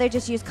 I'd rather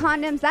just use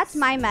condoms. That's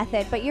my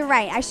method. But you're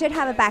right. I should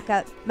have a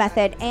backup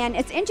method. And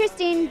it's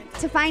interesting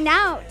to find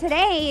out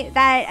today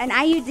that an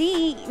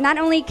IUD, not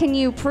only can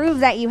you prove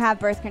that you have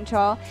birth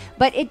control,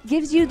 but it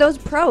gives you those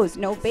pros.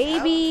 No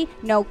baby,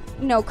 no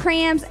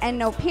cramps, and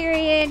no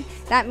period.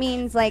 That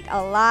means like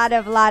a lot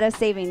of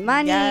saving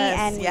money. Yes,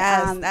 and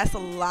yes, that's a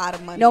lot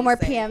of money. no to more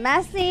save.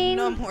 PMSing.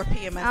 No more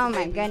PMS. Oh my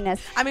baby.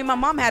 goodness. I mean, my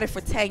mom had it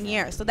for 10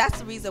 years, so that's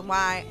the reason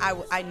why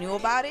I knew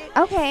about it.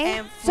 Okay.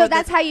 And So for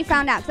that's the- how you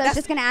found out. So I was that's-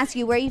 just going to ask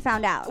you where you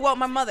found out. Well,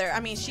 my mother, I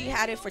mean, she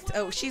had it for,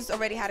 she's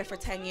already had it for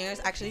 10 years.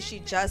 Actually, she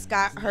just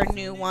got her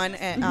new one.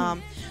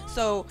 And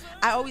so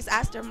I always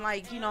asked her, I'm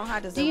like, you know, how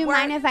does Do it you work?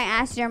 mind if I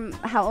asked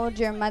how old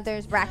your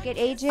mother's bracket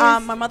age is?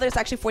 My mother is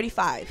actually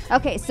 45.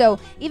 Okay, so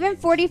even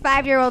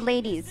 45-year-old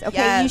ladies, okay,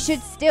 you Yes.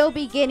 should still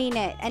be getting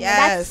it. And Yes.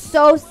 that's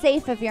so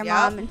safe of your Yep.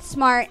 mom and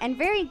smart and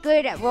very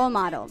good at role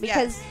model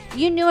because Yes.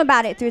 you knew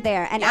about it through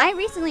there. And Yep. I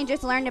recently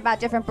just learned about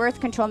different birth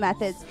control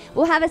methods.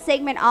 We'll have a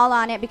segment all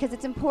on it because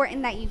it's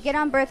important that you get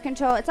on birth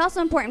control. It's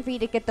also important for you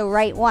to get the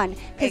right one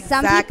because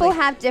some people Exactly.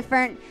 have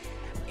different,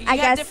 You I have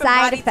guess, different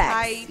side body effects.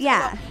 types.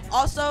 Yeah.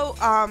 Also,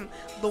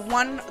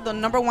 the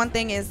number one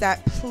thing is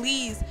that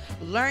please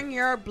learn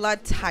your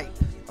blood type.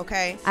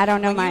 Okay. I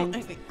don't know When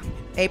mine.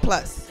 A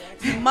plus.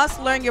 You must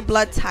learn your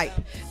blood type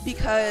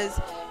because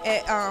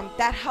it,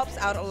 that helps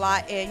out a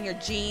lot in your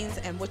genes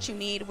and what you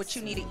need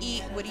to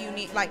eat, what do you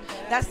need. Like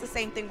that's the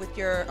same thing with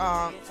your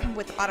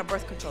with a lot of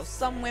birth control.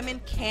 Some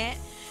women can't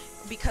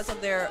because of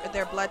their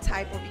blood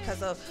type or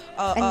because of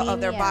their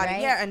Anemia, body,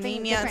 right? yeah, Things- anemia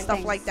and different stuff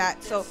things. like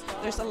that. So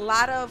there's a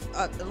lot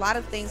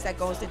of things that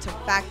goes into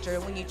factor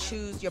when you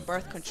choose your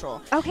birth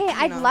control. Okay, You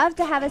I'd know. love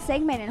to have a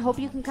segment and hope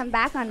you can come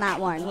back on that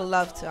one. I would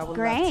love to. I would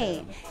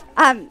Great.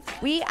 love to.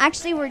 We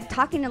actually were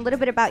talking a little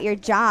bit about your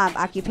job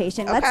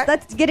occupation. Okay.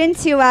 Let's get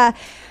into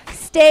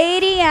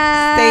stadium.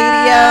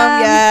 Stadium,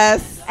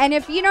 yes. And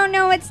if you don't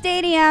know what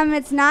stadium,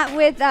 it's not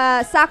with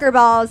soccer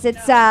balls.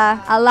 It's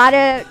a lot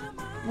of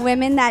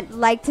women that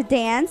like to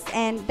dance,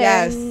 and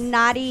they're Yes.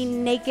 naughty,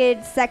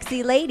 naked,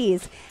 sexy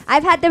ladies.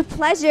 I've had the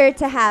pleasure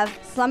to have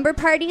slumber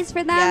parties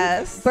for them,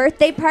 Yes.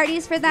 birthday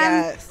parties for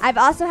them. Yes. I've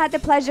also had the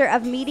pleasure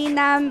of meeting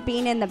them,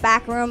 being in the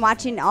back room,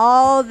 watching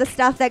all the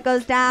stuff that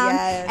goes down.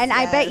 Yes, And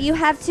I bet yes. you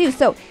have too.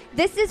 So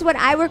this is what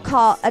I would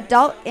call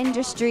adult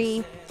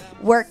industry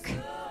work.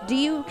 Do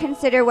you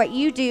consider what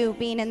you do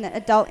being in the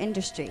adult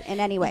industry in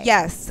any way?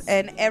 Yes,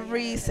 in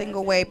every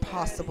single way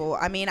possible.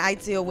 I mean, I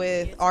deal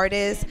with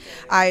artists.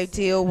 I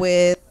deal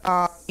with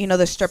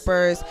the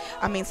strippers.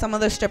 I mean, some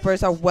of the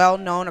strippers are well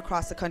known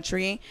across the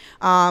country.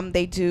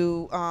 They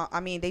do.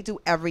 They do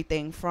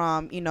everything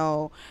from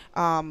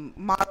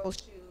model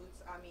shoots.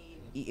 I mean,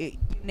 you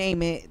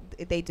name it,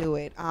 they do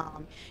it.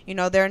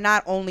 They're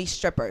not only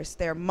strippers;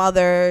 they're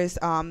mothers.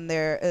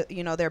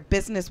 They're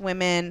business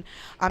women.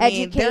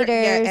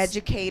 They're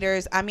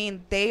educators. I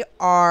mean, they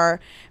are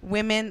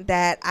women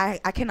that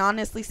I can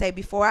honestly say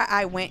before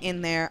I went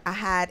in there, I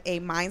had a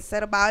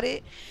mindset about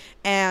it.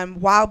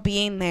 And while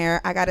being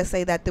there, I gotta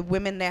say that the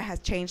women there has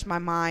changed my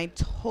mind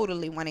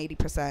totally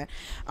 180%.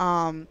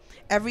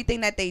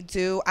 Everything that they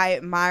do, I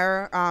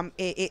admire.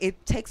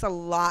 It takes a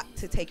lot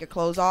to take your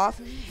clothes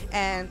off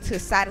and to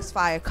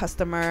satisfy a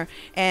customer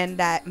and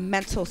that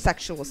mental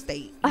sexual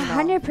state.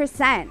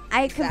 100%.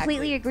 I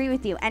completely agree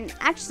with you. And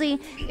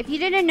actually, if you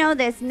didn't know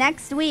this,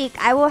 next week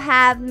I will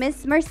have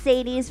Miss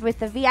Mercedes with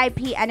the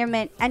VIP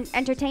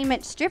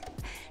entertainment strip.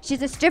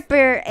 She's a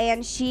stripper,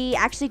 and she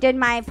actually did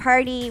my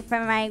party for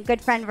my good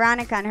friend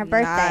Veronica on her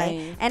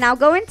birthday. Nice. And I'll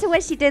go into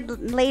what she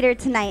did later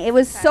tonight. It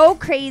was so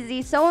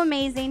crazy, so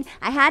amazing.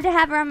 I had to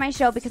have her on my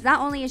show because not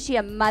only is she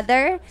a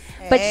mother,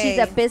 but she's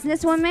a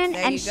businesswoman,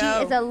 and she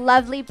is a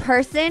lovely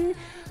person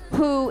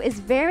who is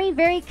very,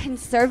 very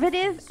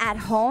conservative at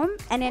home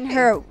and in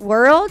her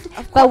world.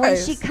 But when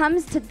she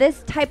comes to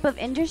this type of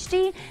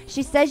industry,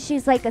 she says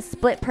she's like a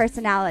split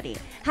personality.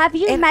 Have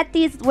you met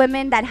these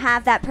women that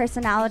have that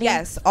personality?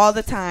 Yes, all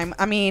the time.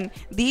 I mean,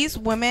 these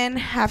women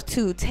have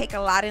to take a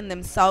lot in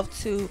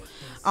themselves to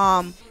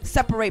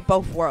separate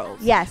both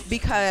worlds. Yes.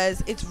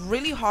 Because it's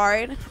really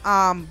hard,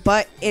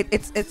 but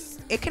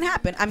it can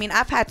happen. I mean,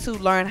 I've had to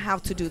learn how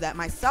to do that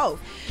myself.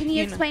 Can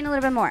you explain a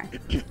little bit more?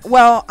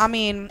 Well, I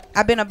mean,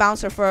 I've been a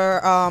bouncer for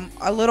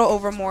a little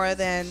over more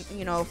than,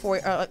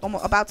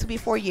 about to be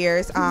 4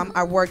 years.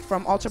 I worked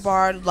from Ultra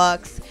Bar,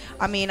 Lux.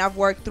 I mean, I've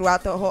worked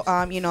throughout the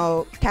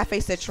whole, Cafe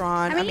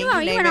Citron. I mean,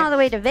 you went all the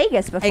way to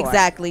Vegas before.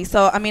 Exactly.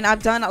 So, I mean,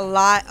 I've done a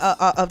lot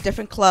of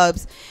different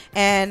clubs.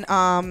 And,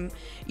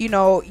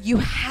 you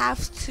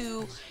have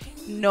to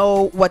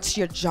know what's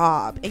your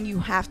job, and you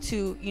have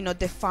to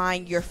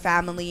define your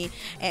family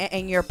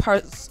and your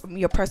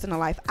personal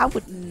life. I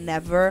would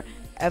never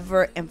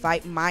ever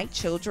invite my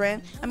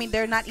children, I mean,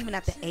 they're not even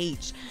at the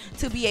age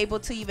to be able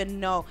to even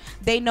know.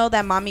 They know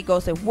that mommy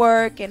goes to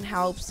work and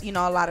helps a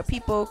lot of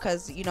people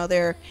because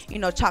they're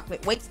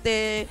chocolate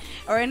wasted,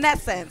 or in that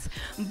sense.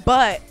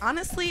 But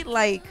honestly,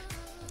 like,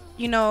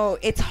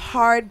 it's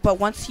hard, but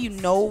once you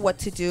know what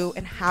to do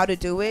and how to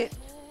do it,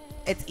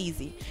 it's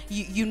easy.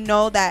 You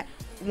know that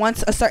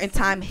once a certain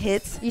time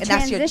hits and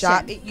that's your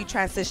job, you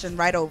transition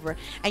right over,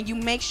 and you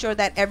make sure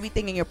that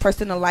everything in your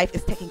personal life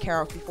is taken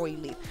care of before you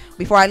leave.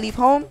 Before I leave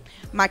home,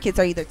 my kids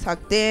are either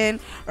tucked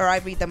in, or I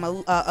read them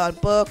a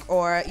book,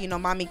 or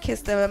mommy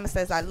kissed them and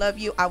says I love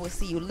you, I will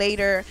see you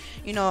later.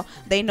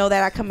 They know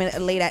that I come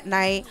in late at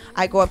night.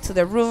 I go up to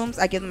their rooms,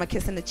 I give them a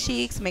kiss in the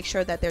cheeks, make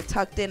sure that they're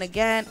tucked in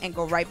again, and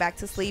go right back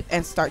to sleep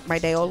and start my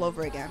day all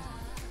over again.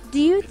 Do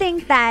you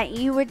think that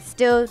you would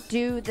still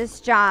do this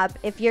job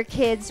if your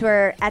kids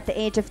were at the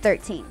age of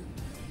 13?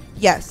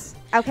 Yes.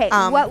 Okay.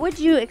 What would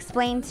you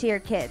explain to your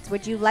kids?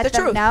 Would you let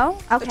them know?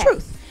 Okay. The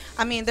truth.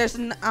 I mean, there's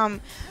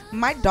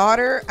my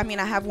daughter. I mean,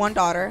 I have one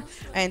daughter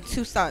and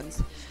 2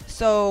 sons.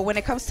 So when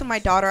it comes to my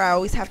daughter, I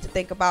always have to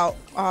think about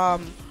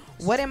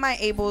what am I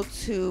able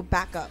to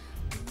back up.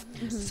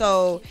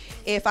 So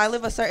if I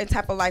live a certain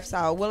type of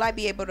lifestyle, will I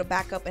be able to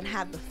back up and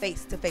have the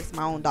face to face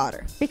my own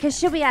daughter? Because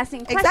she'll be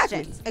asking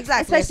questions.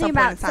 Exactly. Especially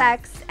about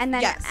sex. And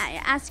then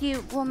I ask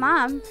you, well,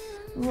 Mom,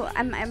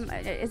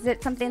 is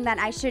it something that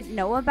I should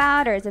know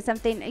about, or is it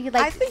something you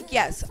like? I think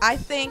yes. I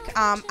think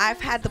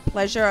I've had the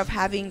pleasure of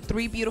having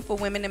 3 beautiful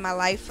women in my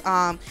life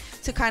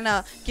to kind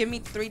of give me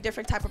 3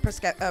 different type of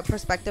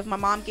perspective. My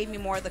mom gave me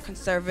more of the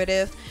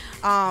conservative.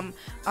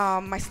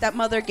 My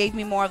stepmother gave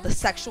me more of the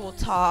sexual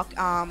talk.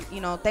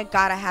 Thank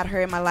God I had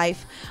her in my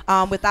life.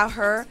 Without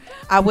her,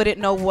 I wouldn't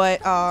know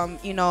what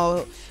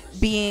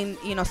being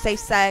safe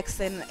sex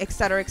and et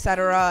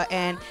cetera,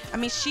 and I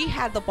mean, she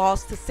had the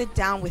balls to sit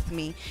down with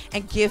me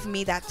and give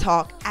me that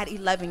talk at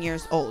 11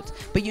 years old.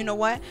 But you know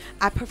what,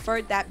 I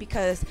preferred that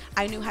because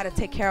I knew how to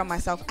take care of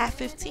myself at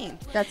 15.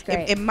 That's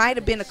great. It might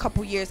have been a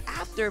couple years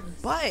after,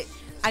 but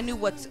I knew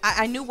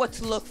what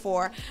to look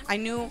for. I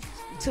knew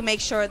to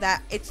make sure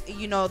that it's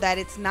that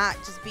it's not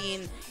just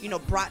being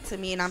brought to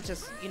me and I'm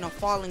just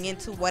falling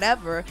into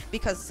whatever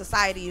because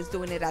society is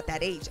doing it at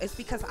that age. It's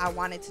because I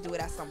wanted to do it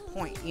at some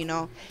point.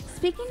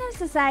 Speaking of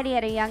society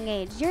at a young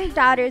age, your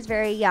daughter is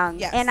very young.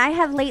 Yes. And I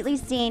have lately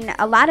seen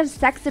a lot of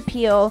sex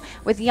appeal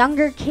with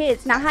younger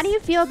kids. Now, how do you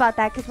feel about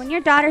that? Because when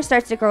your daughter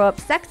starts to grow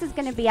up, sex is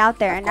going to be out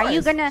there. And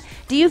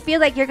do you feel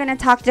like you're going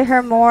to talk to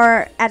her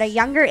more at a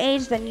younger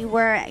age than you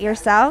were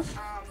yourself?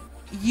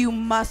 You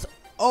must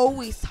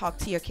always talk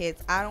to your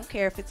kids. I don't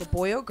care if it's a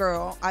boy or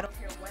girl. I don't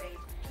care what age.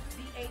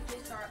 The age they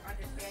start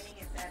understanding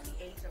is at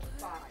the age of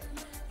 5.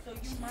 So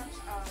you must,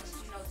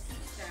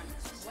 teach them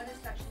what is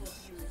sexual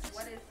abuse,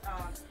 what is,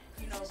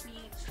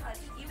 being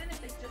touched, even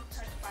if it's just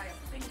touched by a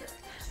finger.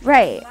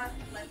 Right. You must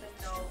let them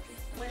know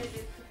what it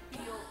is to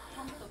feel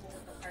comfortable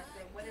with a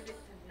person, what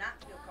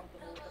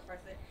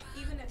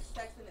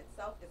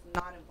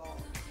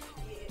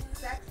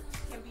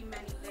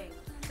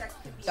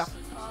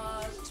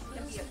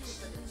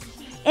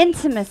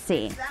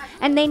intimacy,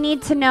 and they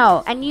need to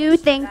know. And you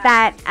think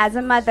that as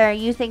a mother,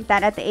 you think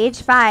that at the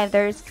age 5,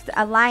 there's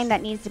a line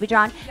that needs to be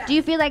drawn. Do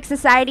you feel like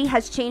society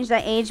has changed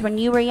that age when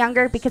you were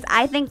younger? Because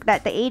I think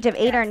that the age of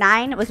 8 or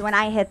 9 was when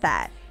I hit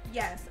that.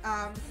 Yes,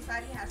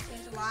 society has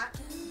changed a lot,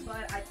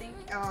 but I think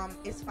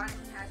it's finally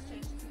has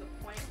changed to the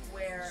point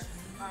where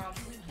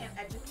we can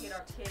educate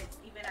our kids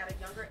even at a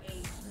younger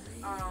age,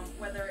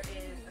 whether it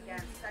is,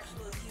 again,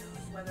 sexual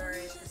abuse, whether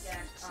it's,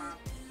 again,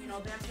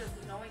 them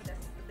just knowing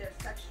their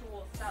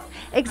sexual self.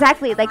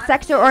 Exactly, like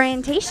sexual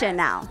orientation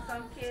now.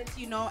 Some kids,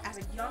 at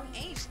a young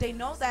age, they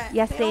know that.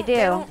 Yes, they do.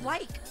 They don't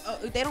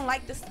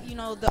like this,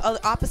 the other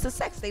opposite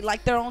sex. They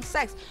like their own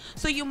sex.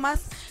 So you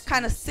must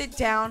kind of sit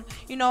down,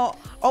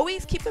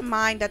 always keep in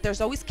mind that there's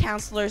always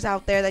counselors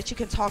out there that you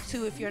can talk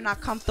to if you're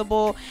not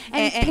comfortable.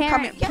 And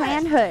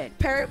parenthood.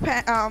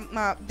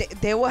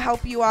 They will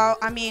help you out.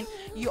 I mean,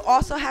 you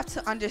also have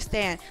to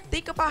understand,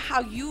 think about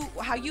how you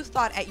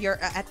thought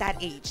at that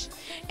age,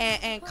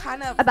 and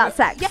kind of about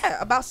sex.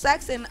 Yeah, about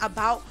sex and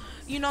about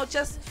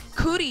just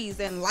cooties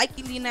and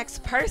liking the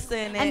next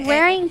person and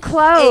wearing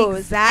clothes.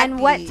 Exactly,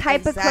 and what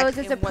type of clothes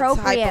is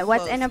appropriate,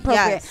 what's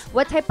inappropriate,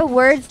 what type of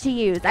words to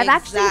use. I've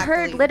actually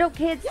heard little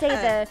kids say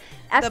the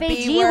FAG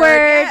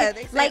word, yeah,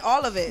 they say like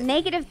all of it,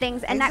 negative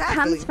things, and that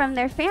comes from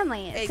their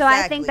family. So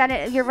I think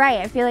that you're right.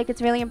 I feel like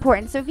it's really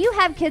important. So if you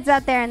have kids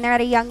out there and they're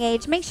at a young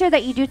age, make sure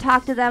that you do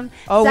talk to them.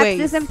 Always.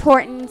 Sex is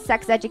important.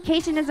 Sex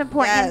education is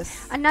important.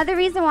 Yes. Another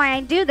reason why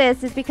I do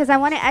this is because I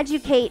want to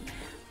educate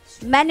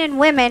men and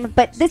women,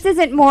 but this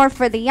isn't more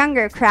for the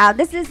younger crowd.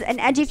 This is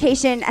an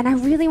education, and I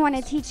really want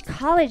to teach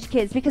college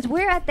kids because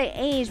we're at the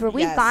age where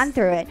we've gone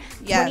through it.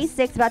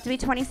 26, about to be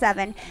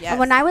 27. And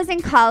when I was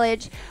in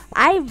college,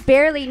 I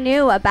barely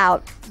knew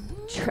about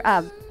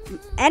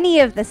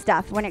any of the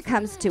stuff when it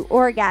comes to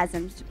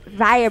orgasms,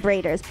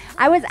 vibrators.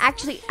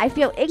 I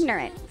feel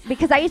ignorant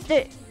because I used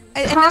to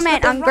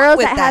comment on girls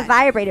that have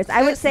vibrators.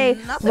 I would say,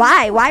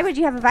 why would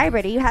you have a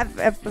vibrator? You have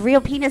a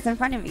real penis in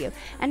front of you.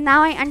 And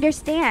now I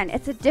understand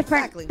it's a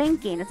different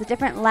thinking, it's a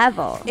different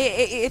level.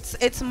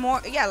 It's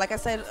more, like I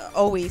said,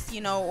 always,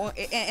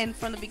 and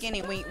from the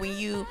beginning, when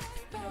you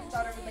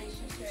start a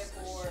relationship,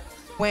 or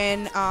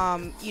when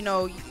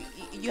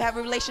you have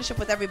a relationship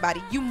with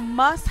everybody, you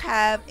must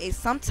have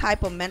some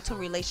type of mental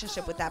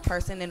relationship with that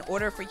person in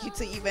order for you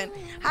to even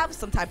have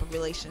some type of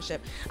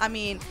relationship. I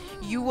mean,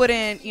 you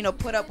wouldn't,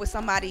 put up with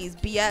somebody's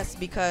BS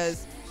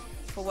because,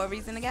 for what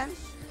reason again?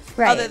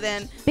 Right. Other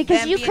than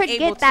because you could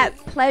get that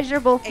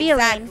pleasurable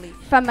feeling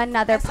from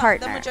another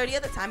partner. The majority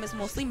of the time is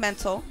mostly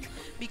mental.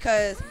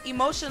 Because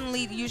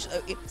emotionally,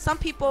 usually, some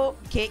people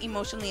get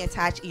emotionally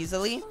attached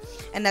easily,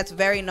 and that's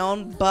very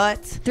known,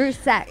 but through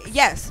sex.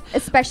 Yes.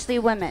 Especially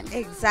women.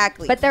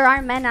 Exactly. But there are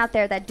men out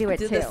there that do it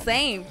too. Do the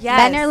same.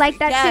 Yes. Men are like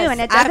that too,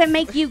 and it doesn't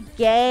make you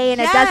gay,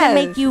 and it doesn't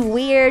make you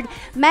weird.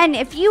 Men,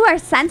 if you are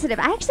sensitive,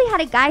 I actually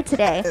had a guy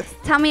today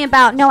tell me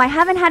about, no, I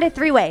haven't had a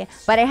 3-way,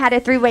 but I had a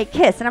 3-way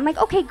kiss. And I'm like,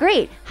 okay,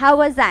 great. How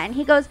was that? And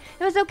he goes,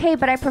 it was okay,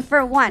 but I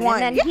prefer one. And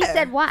then he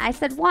said, why? I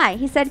said, why?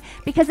 He said,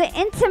 because of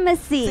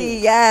intimacy.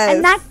 Yes.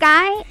 And that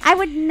guy, I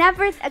would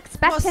never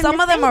expect him to some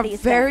of them are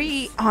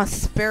very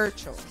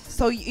spiritual.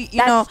 So you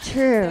know,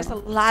 true. There's a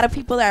lot of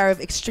people that are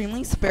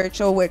extremely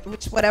spiritual,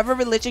 which whatever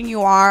religion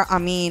you are. I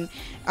mean,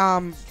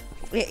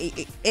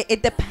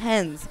 it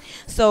depends.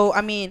 So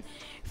I mean,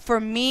 for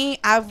me,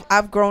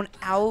 I've grown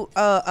out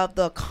of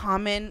the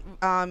common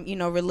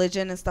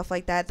religion and stuff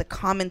like that, the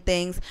common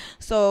things.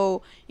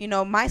 So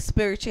my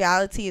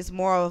spirituality is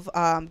more of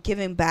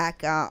giving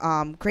back,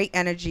 great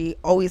energy,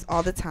 always,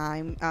 all the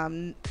time.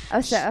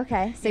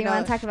 So you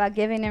want to talk about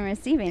giving and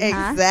receiving,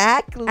 huh?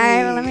 Exactly. All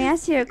right, well, let me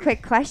ask you a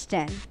quick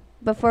question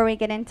before we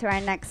get into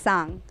our next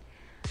song.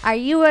 Are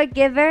you a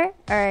giver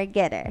or a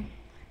getter?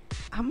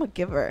 I'm a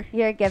giver.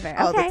 You're a giver.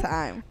 All the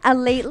time.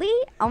 Lately,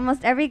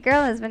 almost every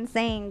girl has been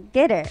saying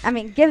giver.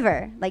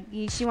 Like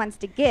she wants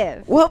to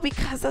give. Well,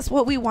 because that's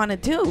what we want to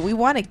do. We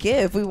want to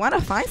give. We want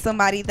to find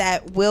somebody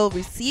that will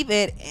receive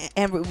it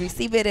and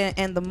receive it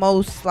in the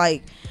most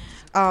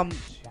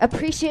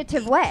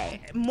appreciative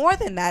way. More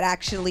than that,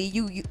 actually,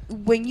 you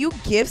when you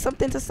give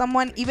something to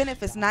someone, even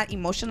if it's not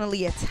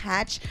emotionally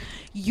attached,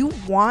 you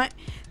want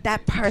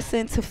that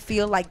person to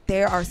feel like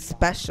they are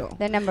special.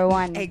 They're number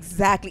one.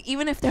 Exactly.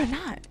 Even if they're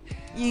not,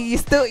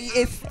 it's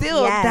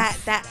still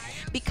that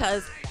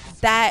because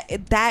that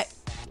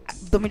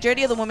the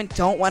majority of the women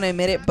don't want to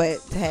admit it, but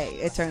hey,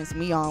 it turns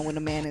me on when a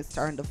man is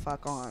turned the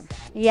fuck on.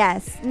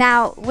 Yes.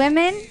 Now,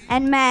 women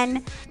and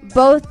men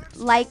both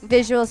like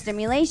visual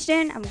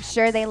stimulation. I'm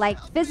sure they like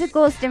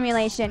physical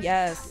stimulation.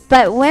 Yes.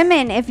 But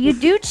women, if you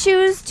do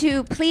choose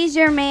to please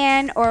your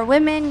man, or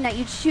women that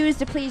you choose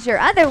to please your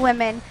other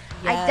women,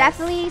 I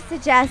definitely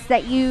suggest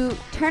that you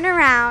turn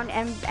around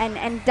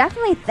and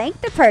definitely thank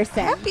the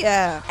person. Heck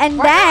yeah. And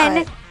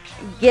then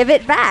give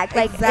it back.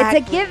 Like, it's a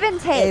give and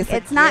take.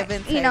 It's not,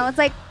 it's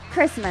like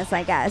Christmas,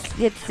 I guess.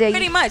 It's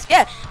pretty much,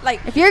 yeah.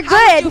 Like, if you're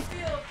good,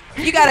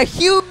 you got a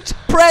huge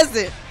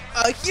present,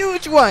 a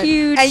huge one,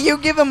 and you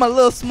give him a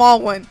little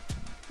small one.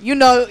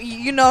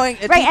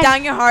 deep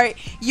down your heart,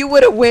 you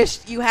would have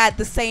wished you had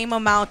the same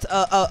amount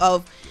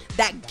of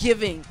that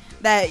giving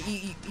that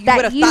you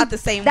would have thought the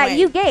same way that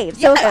you gave.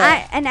 So if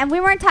and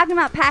we weren't talking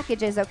about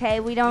packages, okay?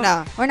 We're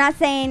not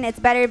saying it's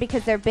better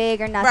because they're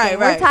big or nothing.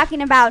 We're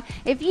talking about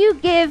if you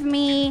give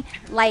me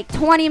like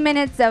 20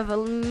 minutes of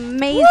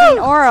amazing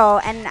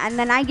oral and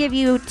then I give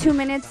you 2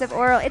 minutes of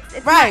oral, it's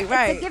it's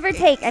a give or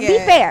take and be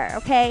fair,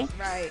 okay?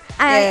 Right.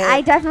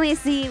 I definitely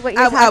see what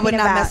you're talking about. I would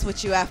not mess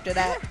with you after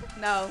that.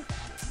 No.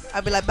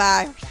 I'd be like,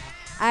 bye.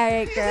 All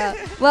right, girl.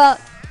 Well,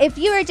 if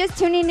you are just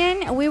tuning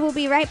in, we will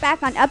be right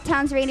back on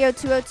Uptown's Radio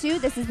 202.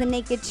 This is The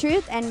Naked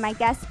Truth, and my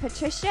guest,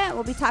 Patricia,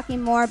 will be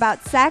talking more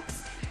about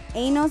sex,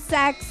 anal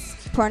sex,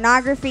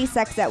 pornography,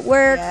 sex at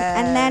work,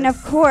 and then,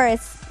 of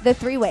course, the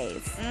three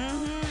ways. Sex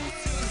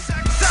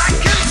I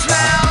can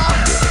smell.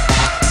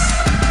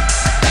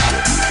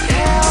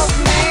 Help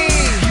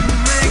me, you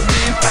make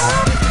me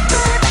perfect.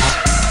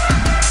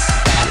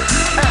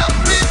 Help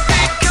me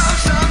become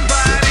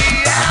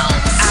somebody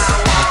else. I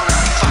wanna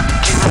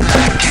fuck you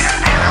like an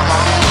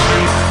animal.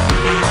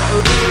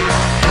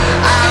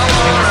 I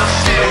wanna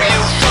feel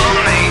you from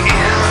the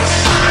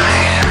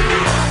inside.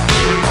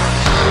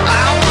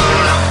 I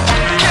wanna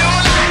fuck you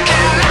like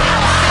an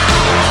animal.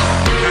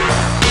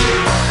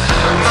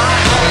 My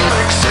whole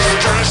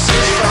existence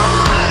is on.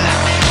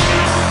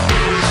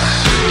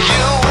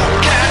 You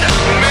get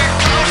me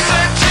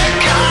closer to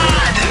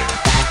God.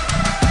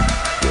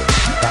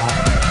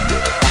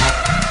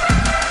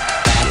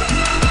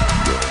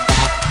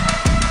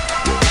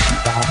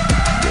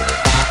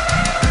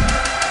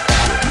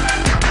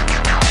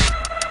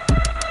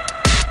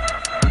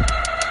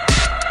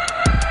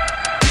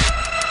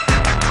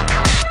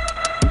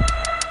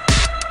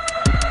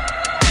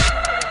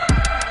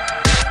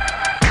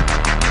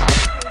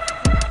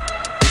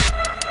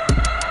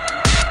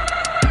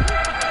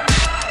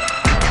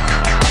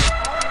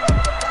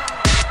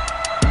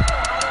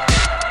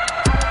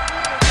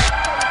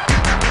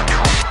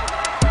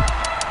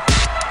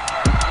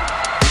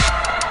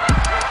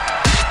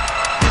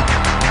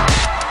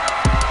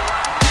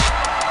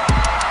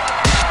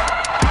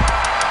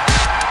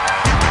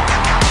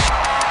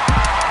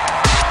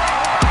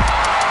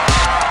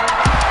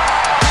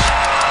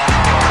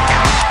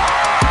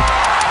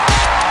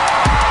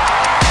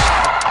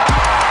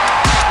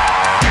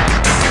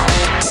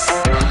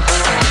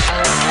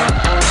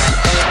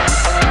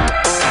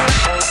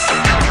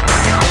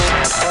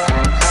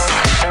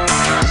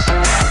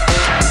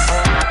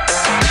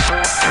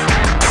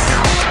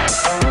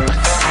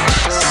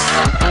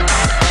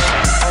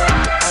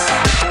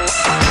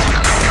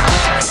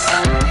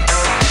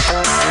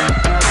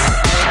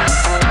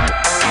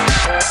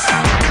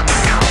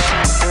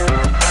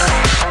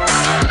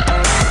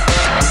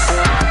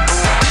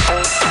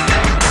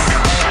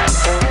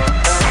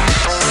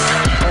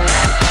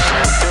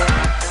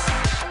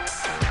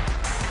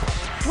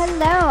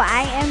 Hello,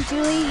 I am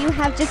Julie. You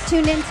have just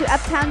tuned in to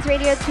Uptown's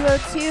Radio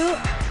 202.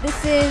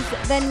 This is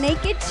The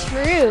Naked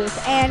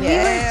Truth, and we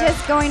were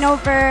just going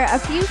over a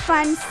few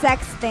fun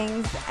sex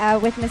things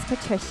with Miss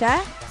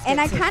Patricia, and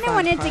I kind of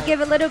wanted to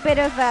give a little bit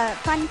of a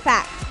fun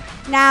fact.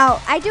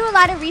 Now, I do a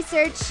lot of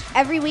research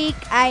every week.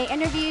 I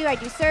interview, I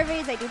do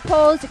surveys, I do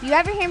polls. If you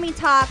ever hear me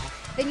talk,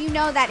 then you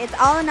know that it's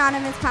all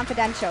anonymous,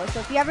 confidential. So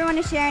if you ever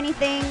want to share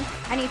anything,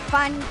 any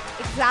fun,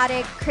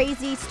 exotic,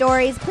 crazy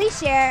stories, please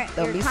share.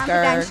 Don't be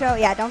confidential. scared.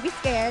 Yeah, don't be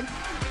scared.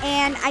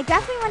 And I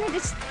definitely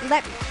wanted to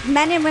let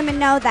men and women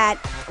know that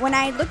when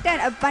I looked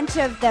at a bunch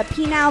of the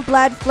penile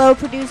blood flow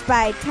produced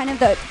by 10 of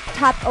the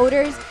top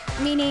odors,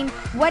 meaning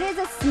what is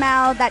a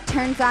smell that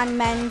turns on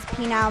men's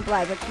penile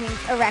blood, which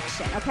means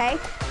erection, okay?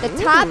 The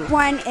top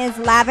one is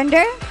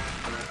lavender,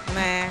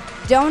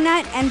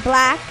 donut and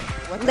black,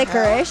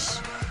 licorice,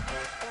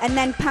 and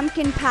then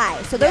pumpkin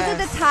pie. So those are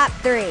the top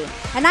three.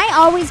 And I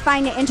always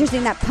find it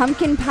interesting that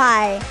pumpkin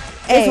pie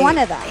is one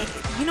of them.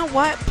 You know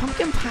what?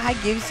 Pumpkin pie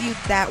gives you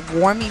that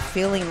warmy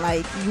feeling,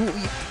 like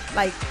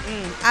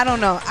I don't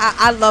know.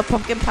 I love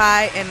pumpkin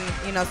pie, and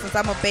since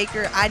I'm a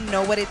baker, I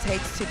know what it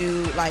takes to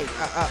do like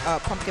a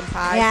pumpkin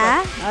pie.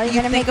 Yeah. So you're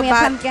gonna make me a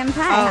pumpkin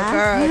pie, huh?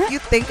 Girl, if you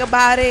think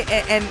about it,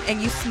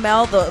 and you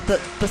smell the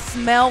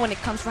smell when it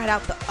comes right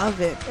out the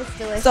oven, it's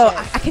delicious. So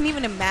I can't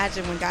even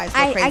imagine when guys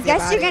go crazy I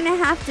guess about you're it.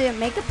 gonna have to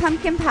make a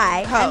pumpkin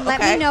pie and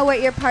let me know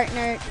what your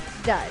partner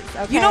does.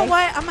 Okay. You know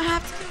what? I'm gonna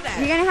have to do that.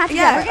 You're gonna have to.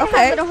 Yeah. We're gonna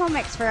have a little home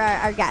mix for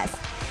our guests.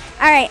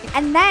 All right,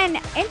 and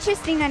then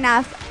interesting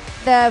enough,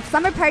 the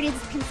Slumber Parties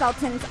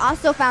consultants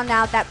also found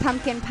out that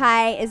pumpkin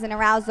pie is an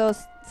arousal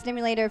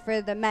stimulator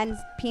for the men's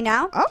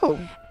penile. Oh.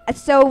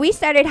 So we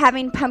started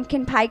having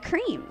pumpkin pie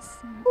creams.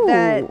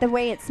 The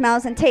way it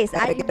smells and tastes.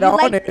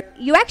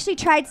 You actually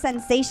tried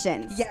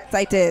Sensations. Yes,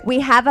 I did.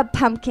 We have a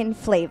pumpkin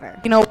flavor.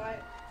 You know what?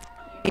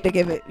 You need to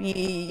give it.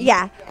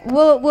 Yeah,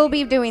 we'll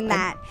be doing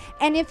that.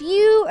 And if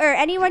you or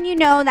anyone you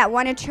know that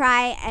want to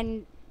try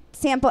and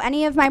sample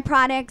any of my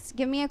products,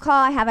 give me a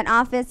call. I have an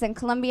office in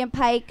Columbia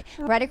Pike,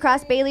 right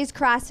across Bailey's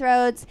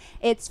Crossroads.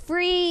 It's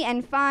free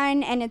and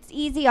fun, and it's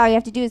easy. All you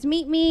have to do is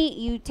meet me.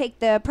 You take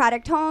the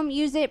product home,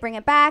 use it, bring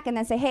it back, and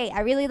then say, hey, I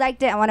really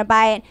liked it. I want to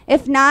buy it.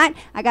 If not,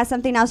 I got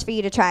something else for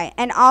you to try.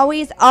 And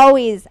always,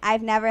 always,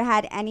 I've never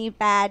had any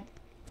bad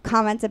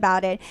comments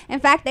about it. In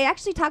fact, they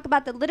actually talk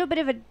about the little bit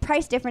of a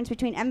price difference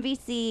between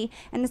MVC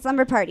and the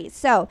slumber parties.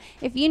 So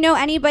if you know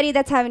anybody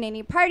that's having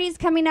any parties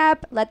coming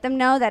up, let them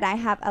know that I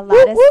have a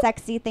lot of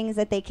sexy things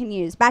that they can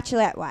use,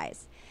 bachelorette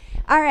wise.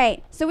 All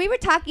right, so we were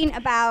talking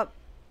about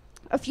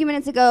a few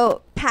minutes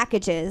ago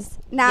packages.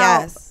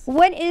 Now,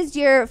 what is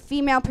your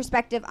female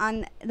perspective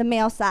on the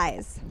male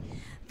size?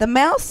 The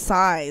male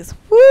size,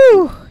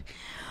 whoo.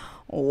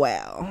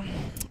 Well,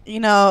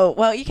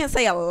 you can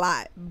say a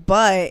lot,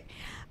 but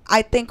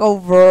I think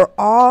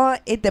overall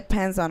it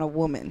depends on a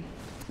woman.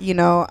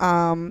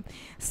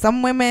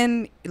 Some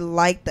women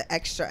like the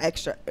extra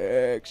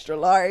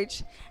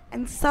large,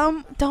 and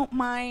some don't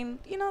mind,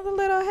 the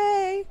little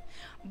hey.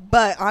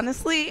 But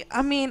honestly,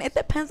 it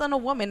depends on a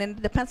woman, and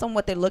it depends on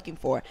what they're looking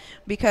for,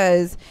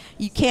 because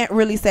you can't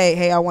really say,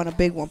 hey, I want a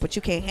big one, but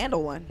you can't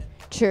handle one.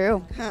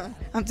 True.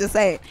 I'm just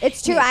saying.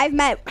 It's true. I've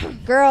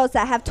met girls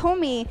that have told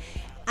me,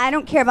 I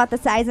don't care about the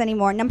size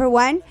anymore. Number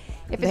one,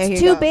 if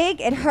it's too big,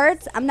 it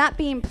hurts. I'm not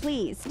being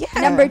pleased.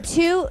 Yeah. Number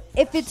two,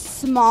 if it's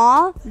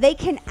small, they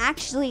can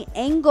actually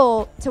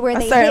angle to where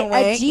they hit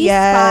a G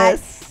spot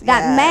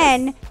that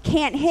men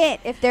can't hit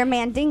if they're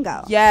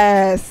mandingo.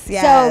 Yes.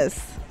 So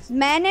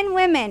men and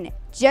women,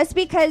 just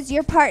because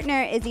your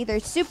partner is either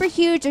super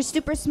huge or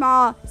super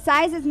small,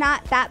 size is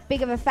not that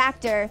big of a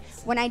factor.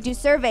 When I do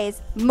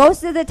surveys,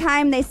 most of the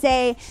time they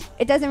say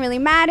it doesn't really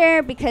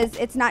matter because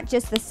it's not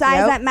just the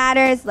size that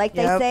matters. Like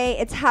they say,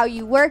 it's how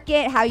you work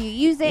it, how you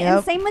use it.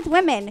 And same with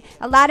women.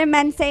 A lot of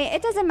men say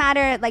it doesn't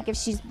matter like if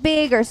she's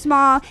big or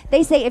small.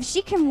 They say if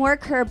she can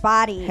work her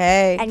body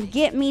and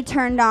get me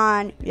turned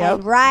on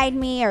and ride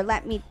me or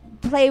let me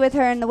play with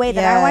her in the way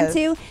that I want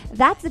to,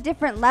 that's a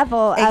different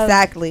level of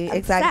sex.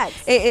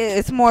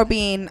 It's more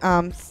being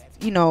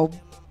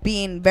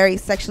being very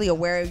sexually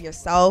aware of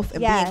yourself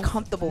and being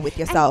comfortable with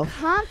yourself. And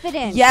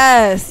confidence.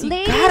 Yes.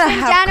 Ladies gotta and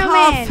have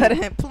gentlemen,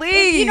 confidence.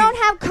 Please. If you don't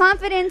have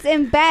confidence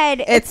in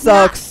bed, it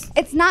sucks.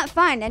 It's not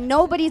fun, and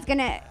nobody's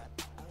gonna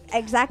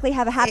exactly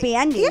have a happy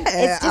ending.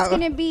 It's just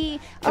gonna be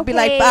It'll be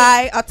like,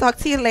 bye, I'll talk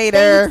to you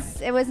later.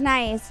 Thanks, it was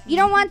nice. You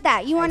don't want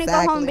that. You want to go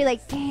home and be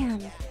like,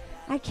 damn,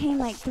 I came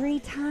like 3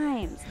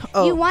 times.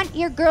 You want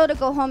your girl to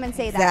go home and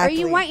say that. Or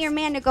you want your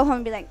man to go home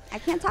and be like, I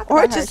can't talk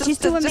about her. She's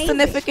too amazing. Just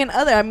significant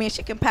other.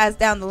 She can pass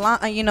down the line,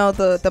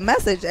 the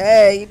message.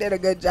 Hey, you did a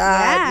good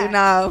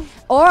job,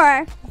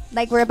 Or,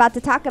 like we're about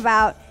to talk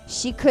about,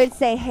 she could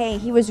say, hey,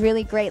 he was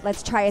really great.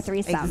 Let's try a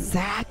threesome.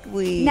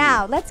 Exactly.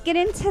 Now, let's get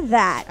into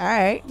that. All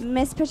right.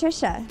 Miss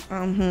Patricia.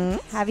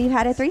 Have you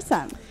had a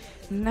threesome?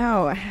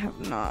 No, I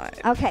have not.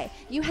 Okay.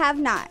 You have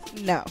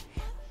not? No.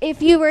 If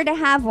you were to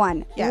have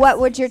one, what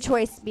would your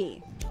choice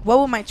be? What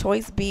would my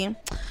choice be?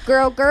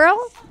 Girl,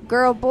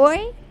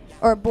 boy,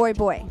 or boy,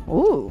 boy?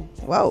 Ooh,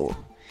 whoa.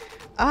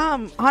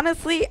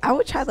 Honestly, I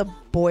would try the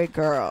boy,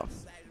 girl.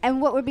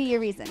 And what would be your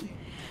reason?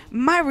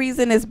 My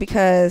reason is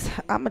because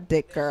I'm a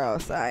dick girl,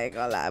 so I ain't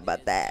gonna lie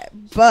about that.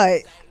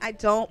 But I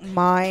don't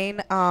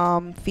mind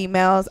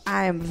females.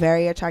 I am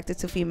very attracted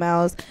to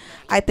females.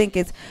 I think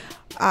it's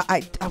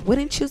I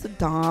wouldn't choose a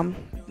dom.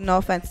 No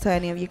offense to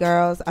any of you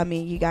girls.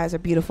 You guys are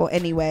beautiful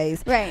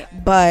anyways. Right.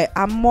 But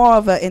I'm more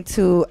of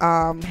into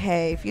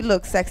hey, if you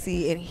look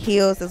sexy in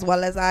heels as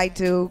well as I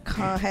do,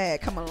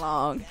 come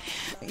along.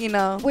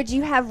 Would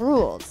you have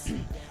rules?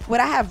 Would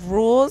I have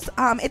rules?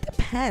 It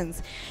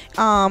depends.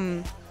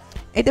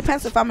 It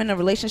depends if I'm in a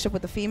relationship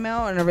with a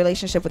female or in a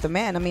relationship with a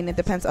man. It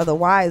depends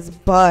otherwise.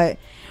 But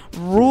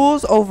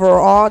rules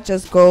overall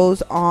just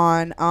goes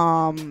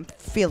on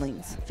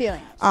feelings.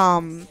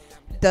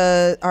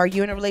 Are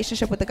you in a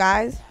relationship with the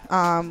guys?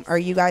 Are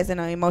you guys in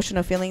an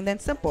emotional feeling? Then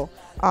simple.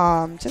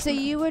 So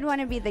you would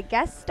want to be the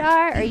guest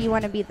star, or you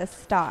want to be the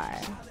star?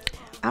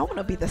 I want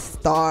to be the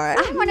star.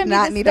 I want to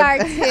be the star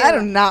too. I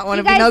do not want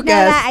to be no You guys know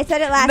guest. that. I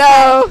said it last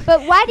time.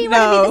 But why do you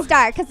want to be the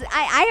star? Because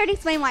I already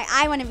explained why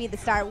I want to be the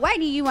star. Why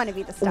do you want to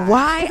be the star?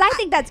 Why? Because I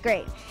think that's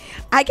great.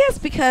 I guess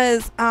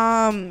because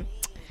I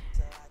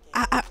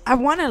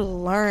want to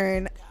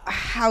learn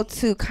how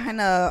to kind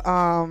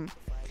of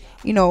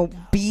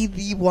be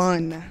the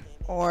one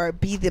or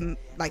be the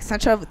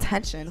center of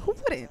attention. Who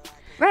wouldn't?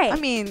 Right.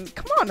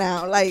 Come on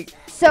now.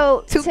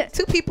 So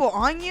two people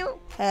on you.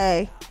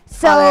 Hey.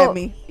 So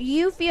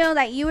you feel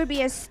that you would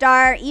be a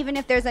star even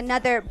if there's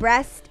another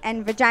breast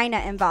and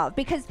vagina involved?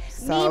 Because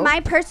my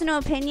personal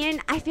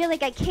opinion, I feel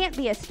like I can't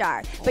be a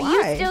star. But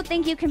you still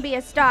think you can be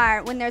a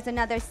star when there's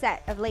another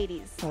set of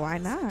ladies. Why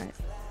not?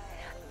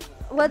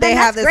 Well, they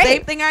have the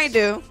same thing I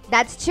do.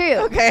 That's true.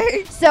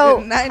 Okay. So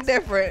nothing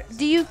different.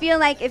 Do you feel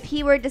like if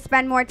he were to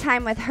spend more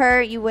time with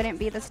her, you wouldn't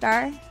be the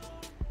star?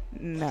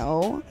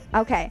 No.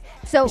 Okay.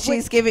 So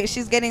She's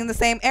getting the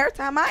same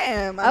airtime I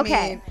am.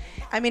 Okay.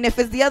 I mean, if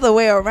it's the other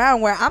way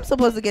around where I'm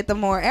supposed to get the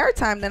more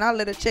airtime, then I'll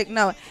let a chick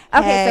know.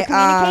 Okay, Hey, so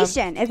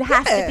communication it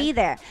has to yeah, be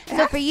there. it So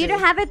has for you to. to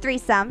have a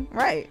threesome,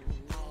 Right.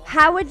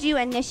 how would you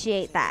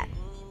initiate that?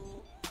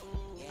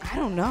 I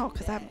don't know,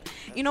 cause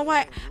you know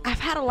what? I've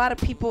had a lot of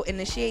people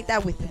initiate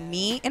that with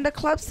me in the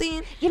club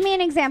scene. Give me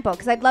an example,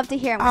 because I'd love to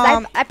hear 'em,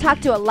 'cause I've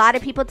talked to a lot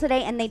of people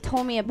today, and they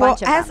told me a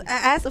bunch of them.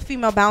 As a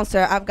female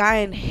bouncer, I've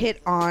gotten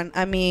hit on.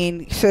 I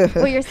mean,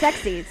 Well, you're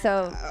sexy,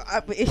 so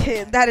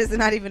that is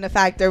not even a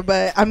factor.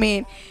 But I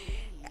mean,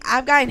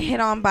 I've gotten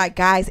hit on by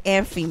guys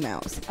and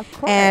females. Of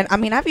course. And I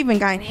mean, I've even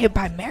gotten hit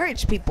by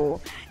marriage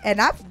people, and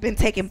I've been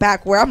taken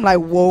back where I'm like,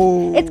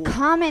 whoa. it's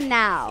common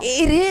now.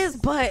 It is,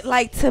 but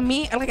like to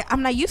me, like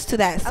I'm not used to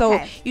that. So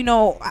Okay. you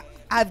know,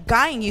 I've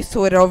gotten used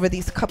to it over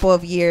these couple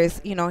of years.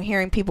 You know,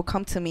 hearing people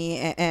come to me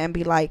and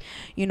be like,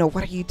 you know,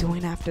 what are you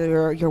doing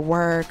after your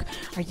work?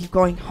 Are you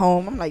going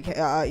home? I'm like,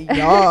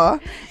 yeah.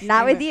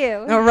 Not with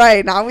you. All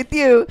right, not with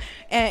you.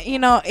 And you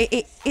know,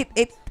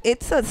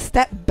 it's a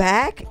step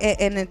back,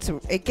 and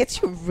it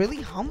gets you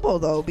really humble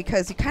though,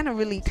 because you kind of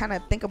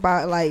think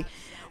about like,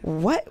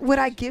 what would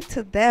I give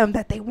to them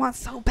that they want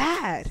so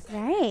bad?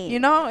 Right. You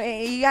know,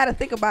 you got to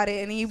think about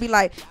it, and you be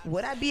like,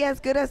 would I be as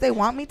good as they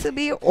want me to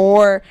be,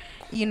 or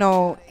you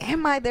know,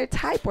 am I their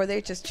type, or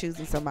they're just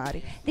choosing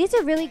somebody? These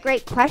are really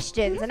great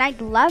questions, and I'd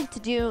love to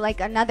do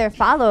like another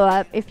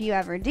follow-up if you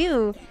ever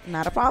do.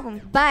 Not a problem.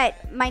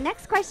 But my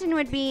next question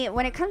would be,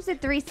 when it comes to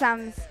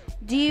threesomes,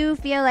 do you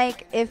feel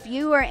like if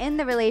you are in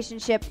the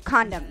relationship,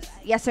 condoms,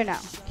 yes or no?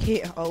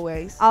 Yeah,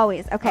 always.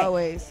 Always. Okay.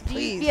 Always. Do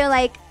Please. you feel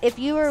like if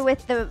you were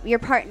with your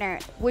partner,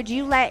 would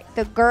you let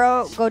the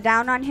girl go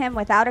down on him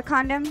without a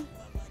condom?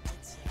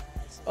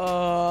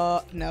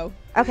 No.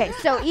 Okay,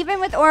 so even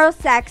with oral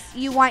sex,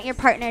 you want your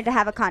partner to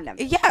have a condom.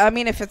 Yeah, I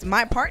mean, if it's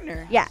my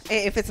partner. Yeah.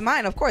 If it's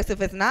mine, of course.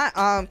 If it's not,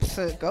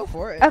 go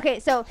for it. Okay,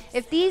 so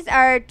if these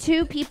are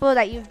two people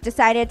that you've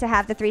decided to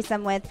have the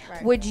threesome with,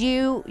 Right. would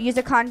you use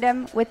a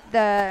condom with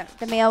the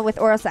male with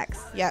oral sex?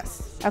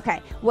 Yes. Okay.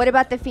 What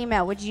about the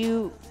female? Would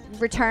you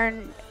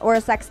return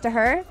oral sex to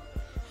her?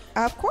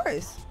 Of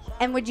course.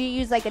 And would you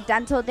use like a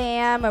dental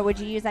dam, or would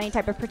you use any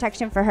type of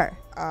protection for her?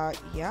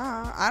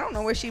 Yeah. I don't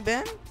know where she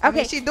been. I Okay.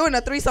 mean, she's doing a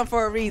threesome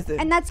for a reason.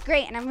 And that's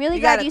great, and I'm really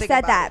You glad gotta you think said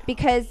about that, it.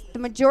 because the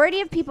majority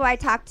of people I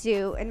talk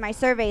to in my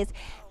surveys,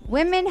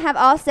 women have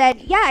all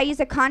said, yeah, I use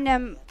a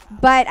condom,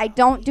 but I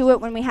don't do it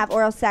when we have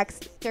oral sex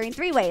during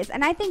three-ways.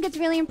 And I think it's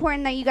really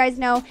important that you guys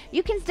know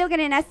you can still get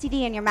an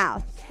STD in your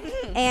mouth.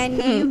 And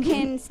you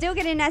can still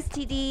get an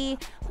STD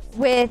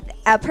with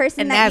a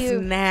person and that that's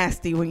you...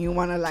 nasty when you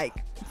want to like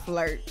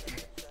flirt.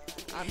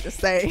 I'm just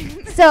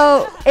saying.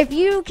 So if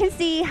you can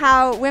see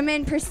how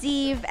women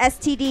perceive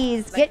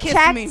STDs, Like, get kiss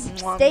checked, me.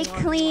 Mwah, stay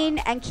mwah, clean,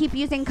 and keep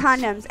using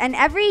condoms. And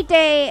every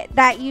day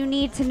that you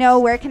need to know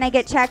where can I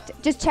get checked,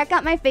 just check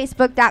out my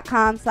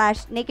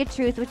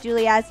facebook.com/nakedtruth with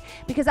Julia's,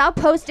 because I'll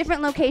post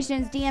different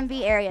locations,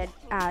 DMV area,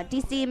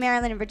 DC,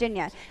 Maryland, and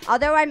Virginia.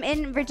 Although I'm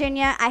in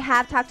Virginia, I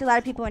have talked to a lot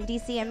of people in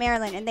DC and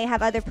Maryland, and they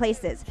have other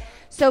places.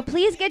 So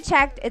please get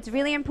checked. It's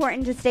really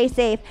important to stay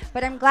safe.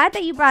 But I'm glad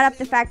that you brought up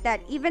the fact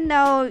that even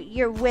though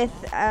you're with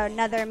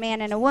another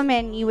man and a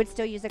woman, you would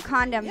still use a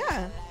condom.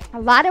 Yeah. A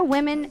lot of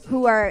women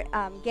who are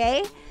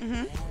gay,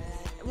 Mhm.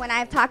 when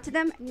I've talked to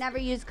them, never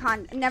use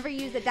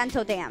a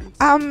dental dam.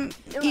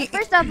 E-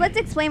 First off, let's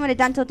explain what a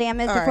dental dam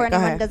is All before right, go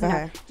anyone ahead, doesn't go know.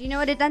 ahead. Do you know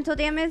what a dental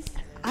dam is?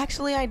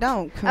 Actually, I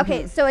don't.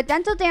 Okay, so a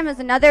dental dam is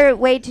another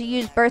way to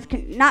use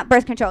not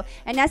birth control,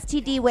 an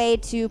STD way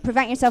to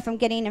prevent yourself from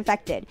getting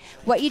infected.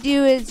 What you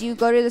do is you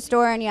go to the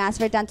store and you ask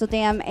for a dental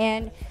dam,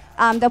 and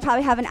they'll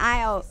probably have an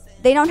aisle.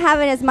 They don't have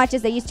it as much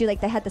as they used to.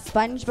 Like, they had the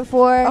sponge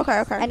before.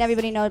 Okay. And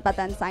everybody knows about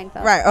that in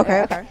Seinfeld. Right,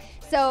 okay.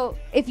 So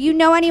if you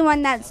know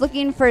anyone that's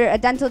looking for a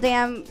dental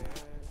dam,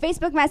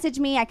 Facebook message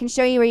me. I can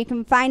show you where you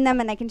can find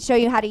them, and I can show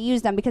you how to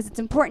use them, because it's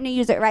important to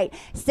use it right.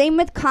 Same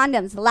with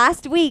condoms.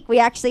 Last week, we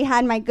actually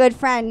had my good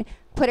friend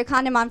put a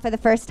condom on for the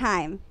first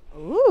time.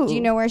 Ooh. Do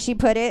you know where she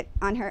put it?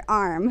 On her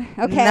arm.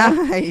 Okay.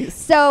 Nice.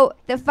 So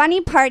the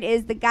funny part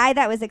is the guy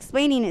that was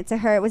explaining it to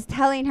her was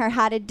telling her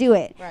how to do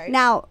it. Right.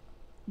 Now,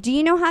 do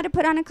you know how to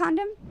put on a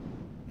condom?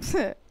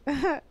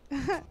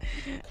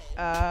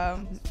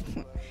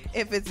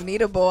 If it's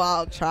needable,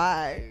 I'll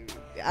try.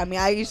 I mean,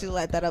 I usually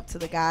let that up to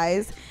the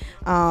guys.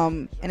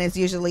 And it's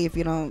usually, if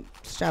you don't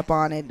strap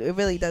on it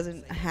really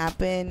doesn't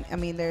happen. I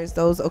mean, there's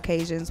those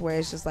occasions where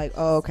it's just like,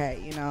 oh,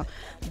 okay, you know.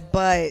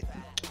 But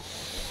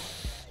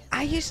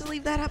I usually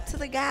leave that up to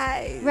the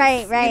guys.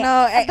 Right. You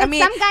know, I But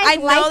mean, some guys I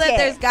know like that it.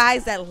 there's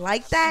guys that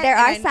like that. There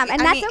and are some, and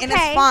that's and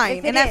okay it's fine.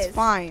 if it And that's is.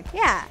 fine.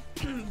 Yeah.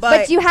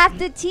 But you have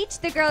to teach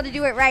the girl to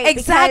do it right.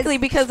 exactly,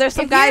 because there's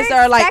some if guys you're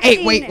that are like, hey,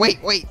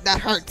 expecting- wait,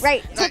 that hurts.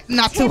 Right.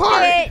 Not tip too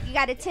hard. It, you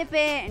got to tip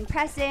it and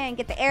press it and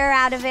get the air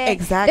out of it.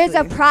 Exactly.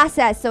 There's a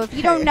process. So if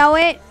you don't know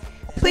it,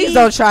 Please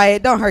don't try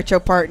it. Don't hurt your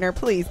partner.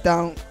 Please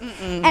don't.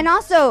 And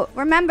also,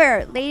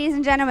 remember, ladies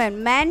and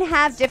gentlemen, men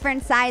have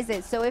different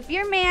sizes. So if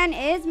your man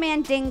is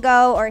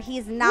mandingo or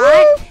he's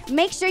not,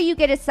 make sure you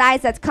get a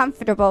size that's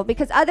comfortable.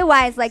 Because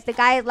otherwise, like the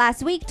guy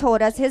last week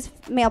told us, his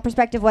male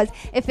perspective was,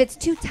 if it's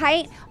too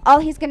tight, all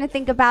he's going to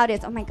think about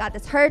is, oh my God,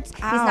 this hurts.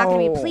 He's not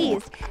going to be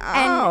pleased.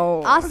 And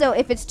also,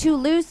 if it's too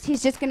loose,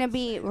 he's just going to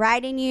be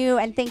riding you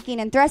and thinking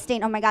and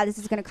thrusting, oh my God, this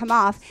is going to come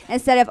off.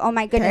 Instead of, oh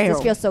my goodness,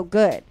 this feels so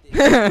good.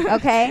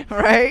 Okay?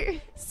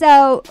 Right?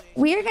 So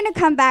we're going to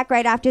come back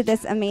right after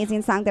this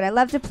amazing song that I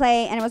love to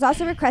play. And it was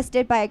also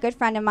requested by a good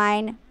friend of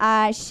mine.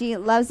 She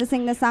loves to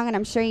sing this song, and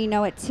I'm sure you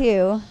know it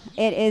too.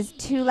 It is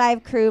 2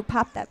 Live Crew,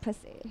 Pop That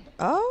Pussy.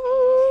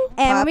 Oh.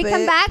 And when we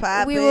come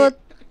back,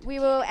 we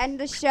will end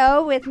the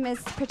show with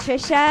Miss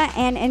Patricia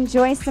and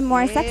enjoy some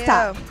more sex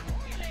talk.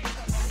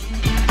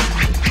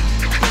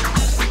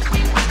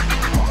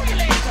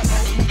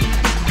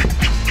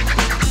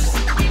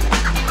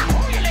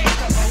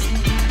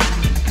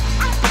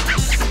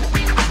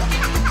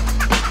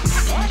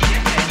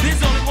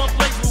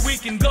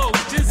 Can go,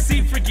 just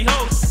see freaky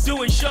hoes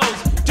doing shows,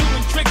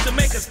 doing tricks to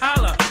make us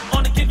holler.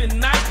 On a given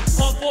night,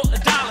 call for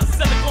 $1,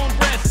 silicone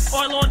breasts,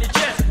 oil on the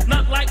chest,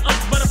 not like us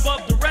but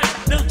above the rest.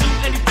 They'll do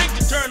anything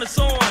to turn us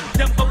on.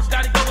 Them hoes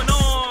got it going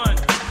on.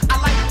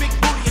 I like big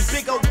booty and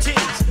big old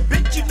titties.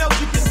 Bitch, you know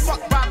you can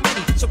fuck by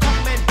many, so come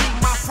and be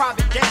my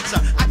private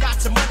dancer. I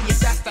got some money if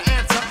that's the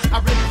answer.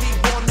 I really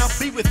wanna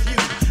be with you.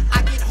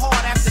 I get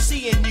hard after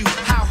seeing you.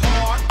 How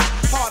hard?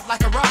 Hard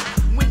like a rock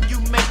when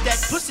you make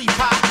that pussy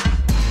pop.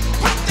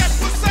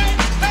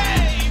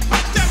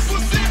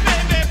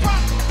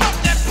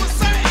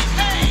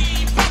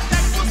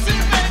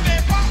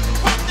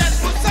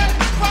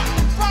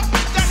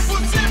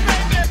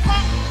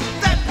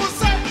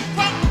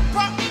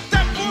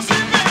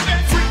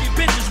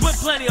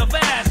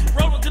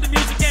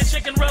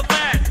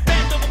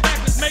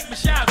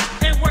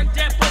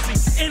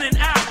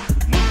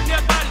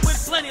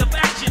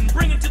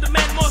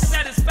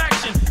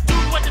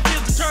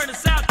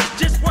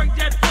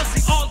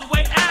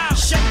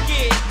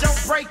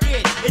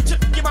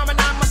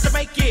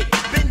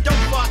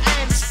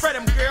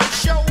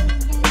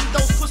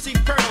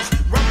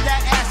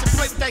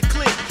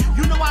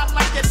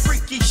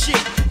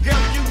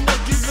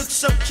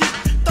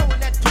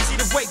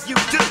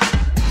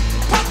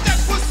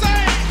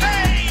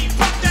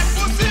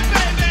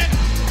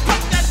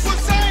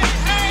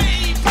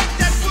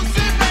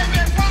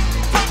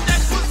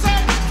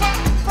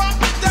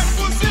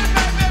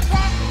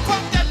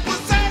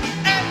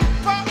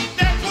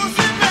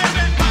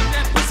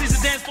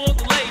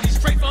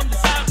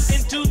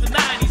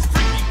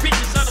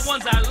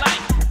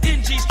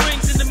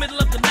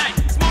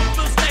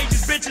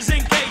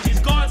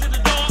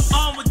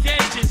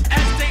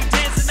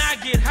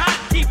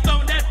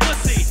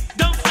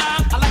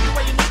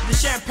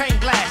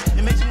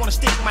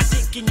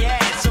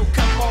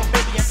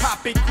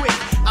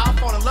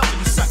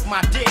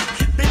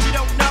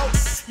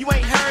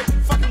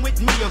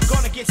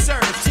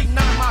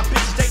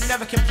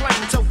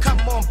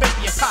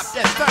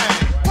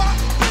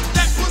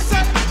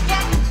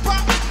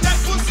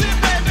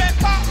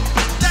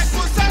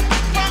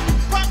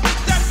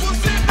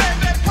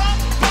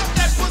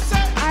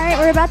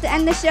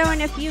 Show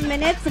in a few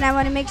minutes, and I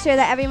want to make sure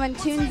that everyone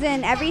tunes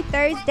in every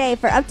Thursday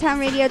for Uptown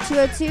Radio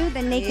 202,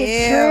 The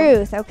Naked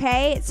Truth,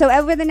 okay? So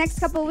over the next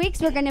couple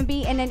weeks, we're going to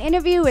be in an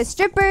interview with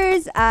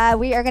strippers.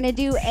 We are going to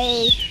do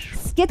a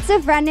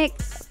schizophrenic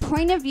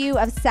point of view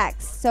of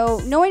sex. So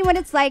knowing what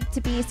it's like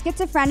to be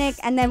schizophrenic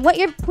and then what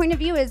your point of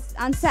view is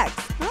on sex.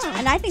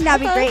 And I think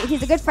that'd be great.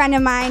 He's a good friend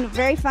of mine,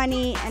 very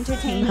funny,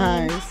 entertaining.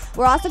 Nice.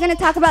 We're also going to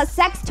talk about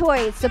sex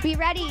toys. So be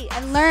ready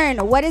and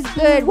learn what is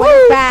good, what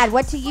is bad,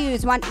 what to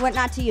use, what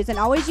not to use. And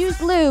always use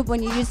lube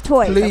when you use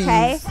toys,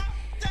 okay?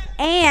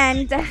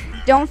 And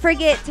don't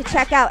forget to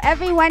check out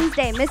every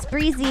Wednesday, Miss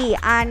Breezy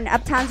on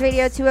Uptown's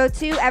Radio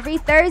 202. Every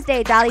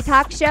Thursday, Dolly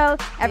Talk Show.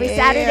 Every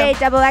Saturday,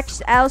 Double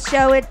XL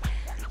Show with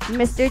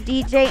Mr.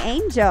 DJ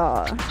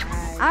Angel.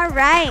 All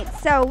right,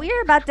 so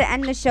we're about to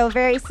end the show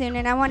very soon,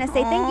 and I want to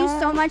say thank you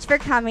so much for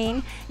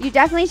coming. You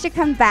definitely should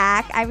come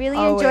back. I really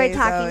enjoyed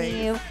talking to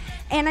you.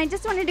 And I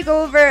just wanted to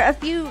go over a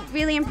few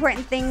really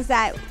important things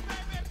that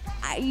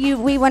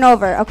we went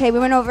over. Okay, we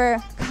went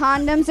over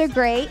condoms are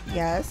great.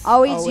 Yes.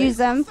 Always use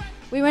them.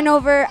 We went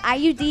over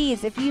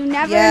IUDs. If you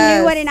never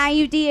knew what an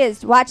IUD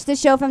is, watch the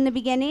show from the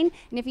beginning.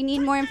 And if you need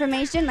more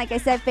information, like I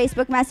said,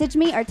 Facebook message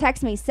me or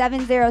text me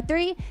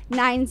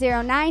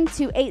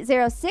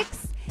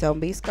 703-909-2806.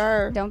 Don't be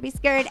scared. Don't be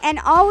scared. And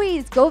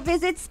always go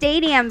visit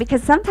Stadium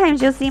because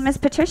sometimes you'll see Miss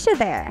Patricia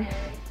there.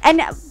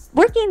 And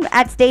working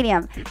at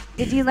Stadium,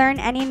 did you learn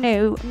any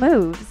new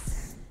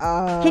moves?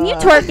 Can you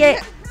twerk it?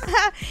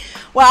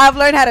 Well, I've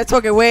learned how to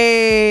twerk it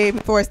way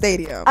before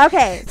stadium.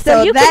 Okay,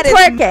 so you can that is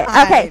twerk it.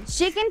 mine. Okay,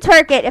 she can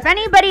twerk it. If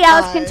anybody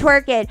else can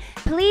twerk it,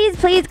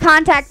 please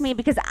contact me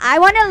because I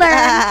want to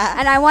learn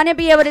and I want to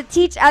be able to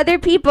teach other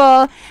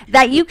people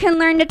that you can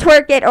learn to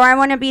twerk it, or I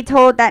want to be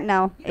told that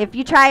no, if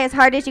you try as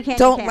hard as you can,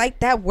 Don't you can't. like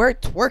that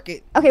word, twerk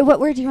it. Okay, what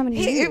word do you want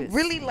me to use? It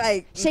really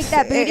like Shake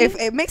that booty?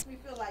 It makes me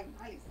feel like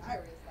Miley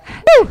Cyrus.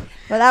 Whew.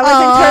 Well, that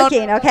wasn't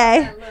twerking,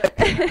 okay?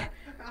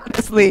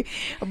 Honestly,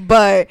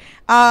 but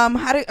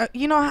how do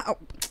you know how?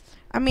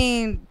 I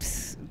mean,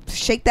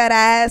 shake that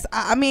ass.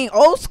 I mean,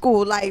 old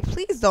school. Like,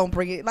 please don't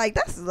bring it. Like,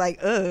 that's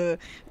like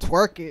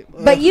twerk it.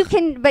 Ugh. But you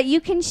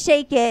can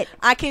shake it.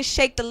 I can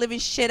shake the living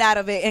shit out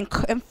of it. And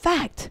in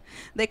fact,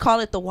 they call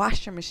it the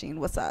washing machine.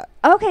 What's up?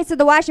 Okay, so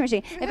the washing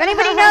machine. If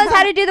anybody knows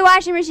how to do the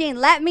washing machine,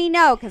 let me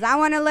know because I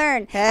want to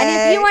learn. Hey. And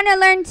if you want to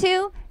learn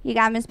too, you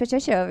got Miss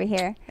Patricia over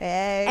here.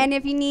 Hey. And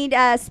if you need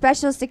a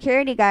special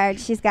security guard,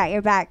 she's got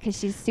your back because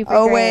she's super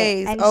Always,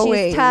 great. And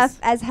always. she's tough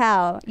as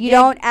hell. You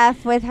don't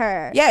F with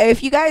her. Yeah,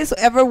 if you guys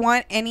ever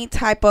want any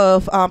type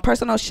of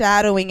personal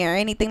shadowing or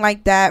anything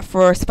like that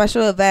for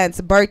special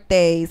events,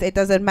 birthdays, it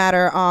doesn't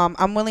matter.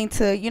 I'm willing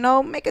to,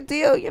 make a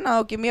deal.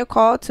 Give me a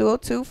call,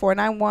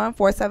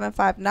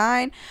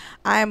 202-491-4759.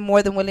 I am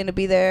more than willing to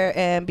be there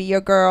and be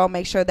your girl.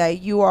 Make sure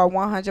that you are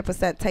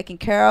 100% taken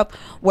care of,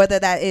 whether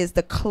that is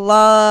the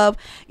club,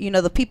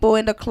 the people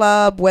in the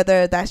club,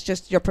 whether that's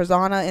just your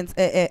persona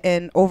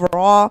and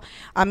overall.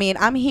 I mean,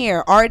 I'm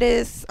here,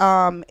 artists,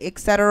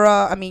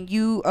 etc. I mean,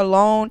 you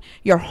alone,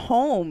 your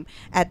home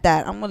at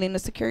that. I'm willing to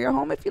secure your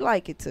home if you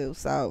like it too.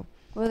 So.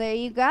 Well, there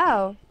you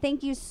go.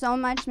 Thank you so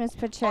much, Miss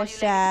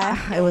Patricia.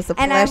 It was a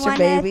And I pleasure, want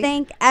to baby.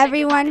 thank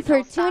everyone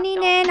for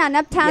tuning in on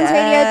Uptown's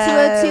Yes.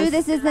 Radio 202.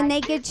 This is The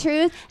Naked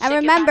Truth. And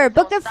remember,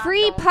 book a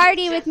free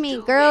party with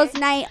me, girls'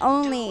 night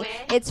only.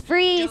 It's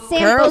free. Samples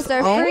Girls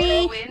are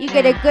only? free. You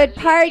get a good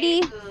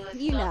party.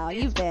 You know,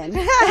 you've been.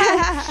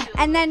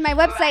 And then my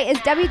website is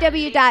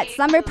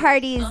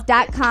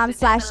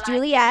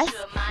www.slumberparties.com/JulieS.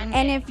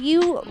 And if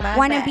you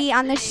want to be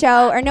on the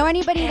show or know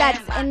anybody that's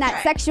in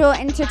that sexual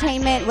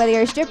entertainment, whether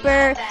you're a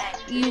stripper,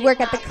 you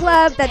work at the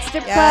club, that's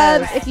strip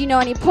clubs, if you know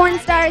any porn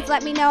stars,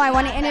 let me know. I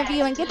want to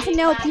interview and get to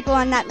know people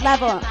on that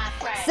level.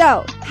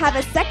 So, have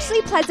a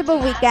sexually pleasurable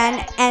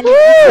weekend. And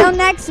until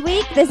next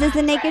week, this is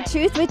The Naked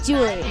Truth with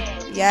Julie.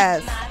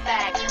 Yes.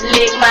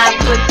 Lick my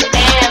pussy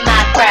and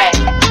my crack.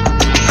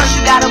 First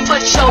you gotta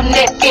put your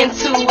neck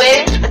into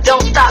it.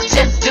 Don't stop,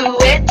 just do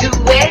it, do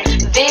it.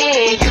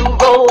 Then you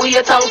roll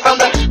your tongue from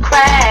the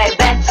crack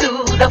back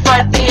to the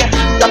front end.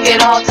 Suck it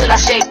all till I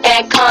shake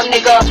and come,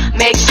 nigga.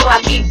 Make sure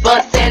I keep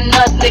busting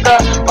nuts, nigga.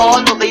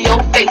 All over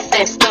your face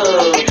and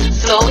stuff.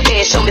 Slow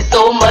head, show me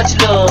so much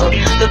love.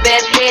 The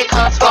best head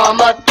comes from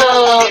a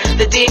thug.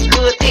 The dick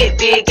good, thick,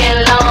 big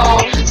and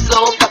long.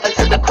 Slow fuck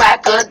until the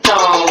crack of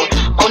dawn.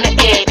 On the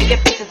edge,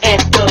 making faces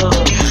and stuff.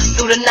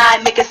 Through the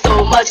night, making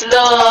so much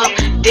love.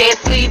 Dead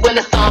sleep when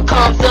the sun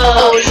comes up.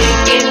 Oh,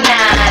 lick it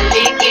now,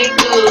 lick it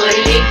good.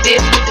 Lick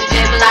this pussy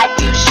just like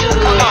you should.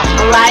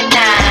 Right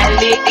now,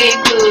 lick it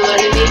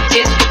good. Lick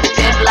this pussy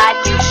just like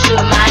you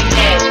should. My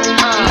neck,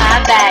 my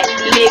back,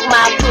 lick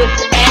my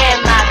pussy and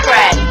my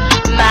crack.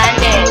 My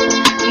neck,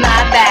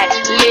 my back,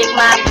 lick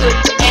my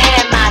pussy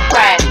and my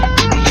crack.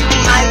 You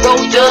might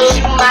roll dub,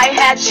 you might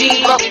have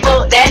G, but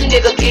fuck that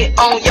nigga, get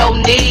on your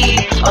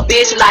knees. A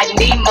bitch like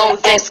me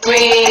moans and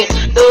screams.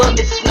 The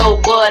bitches know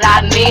what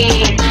I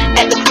mean.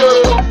 At the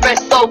club, so fresh,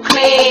 so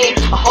clean.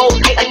 A whole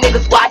hate of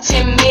niggas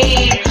watching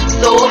me.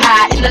 So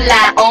high in the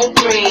line on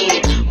green.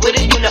 With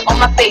a unit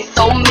on my face,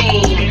 so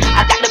mean.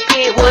 I got the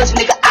pin, which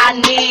nigga I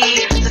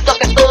need. To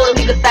suck and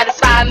thug, nigga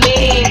satisfy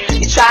me.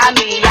 You try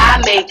me, I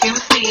make you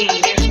see.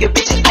 Your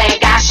bitches ain't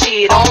got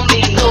shit on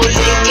me. So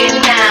lick it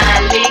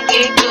now, lick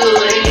it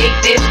good. Lick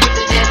this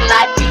pussy just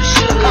like you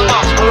should.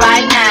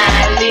 Right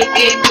now, lick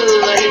it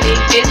good. Lick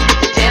this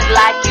pussy just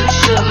like you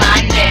should.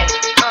 My neck,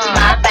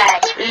 my back,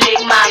 lick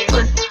my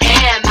pussy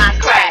and my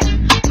crack.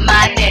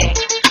 My neck,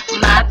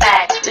 my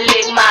back,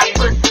 lick my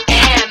pussy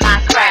and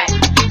my crack.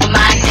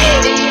 My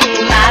neck,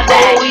 my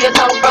back, pull your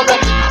tongue from the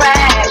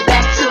crack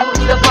back to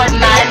the front.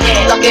 My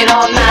neck, suck it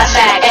on my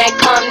back and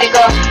come,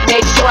 nigga.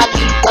 Make sure I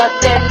keep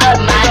busting up.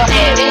 My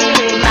neck,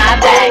 my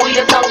back, pull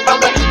your tongue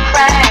from the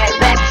crack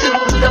back to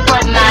the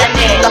front. My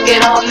neck, suck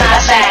it on my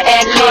back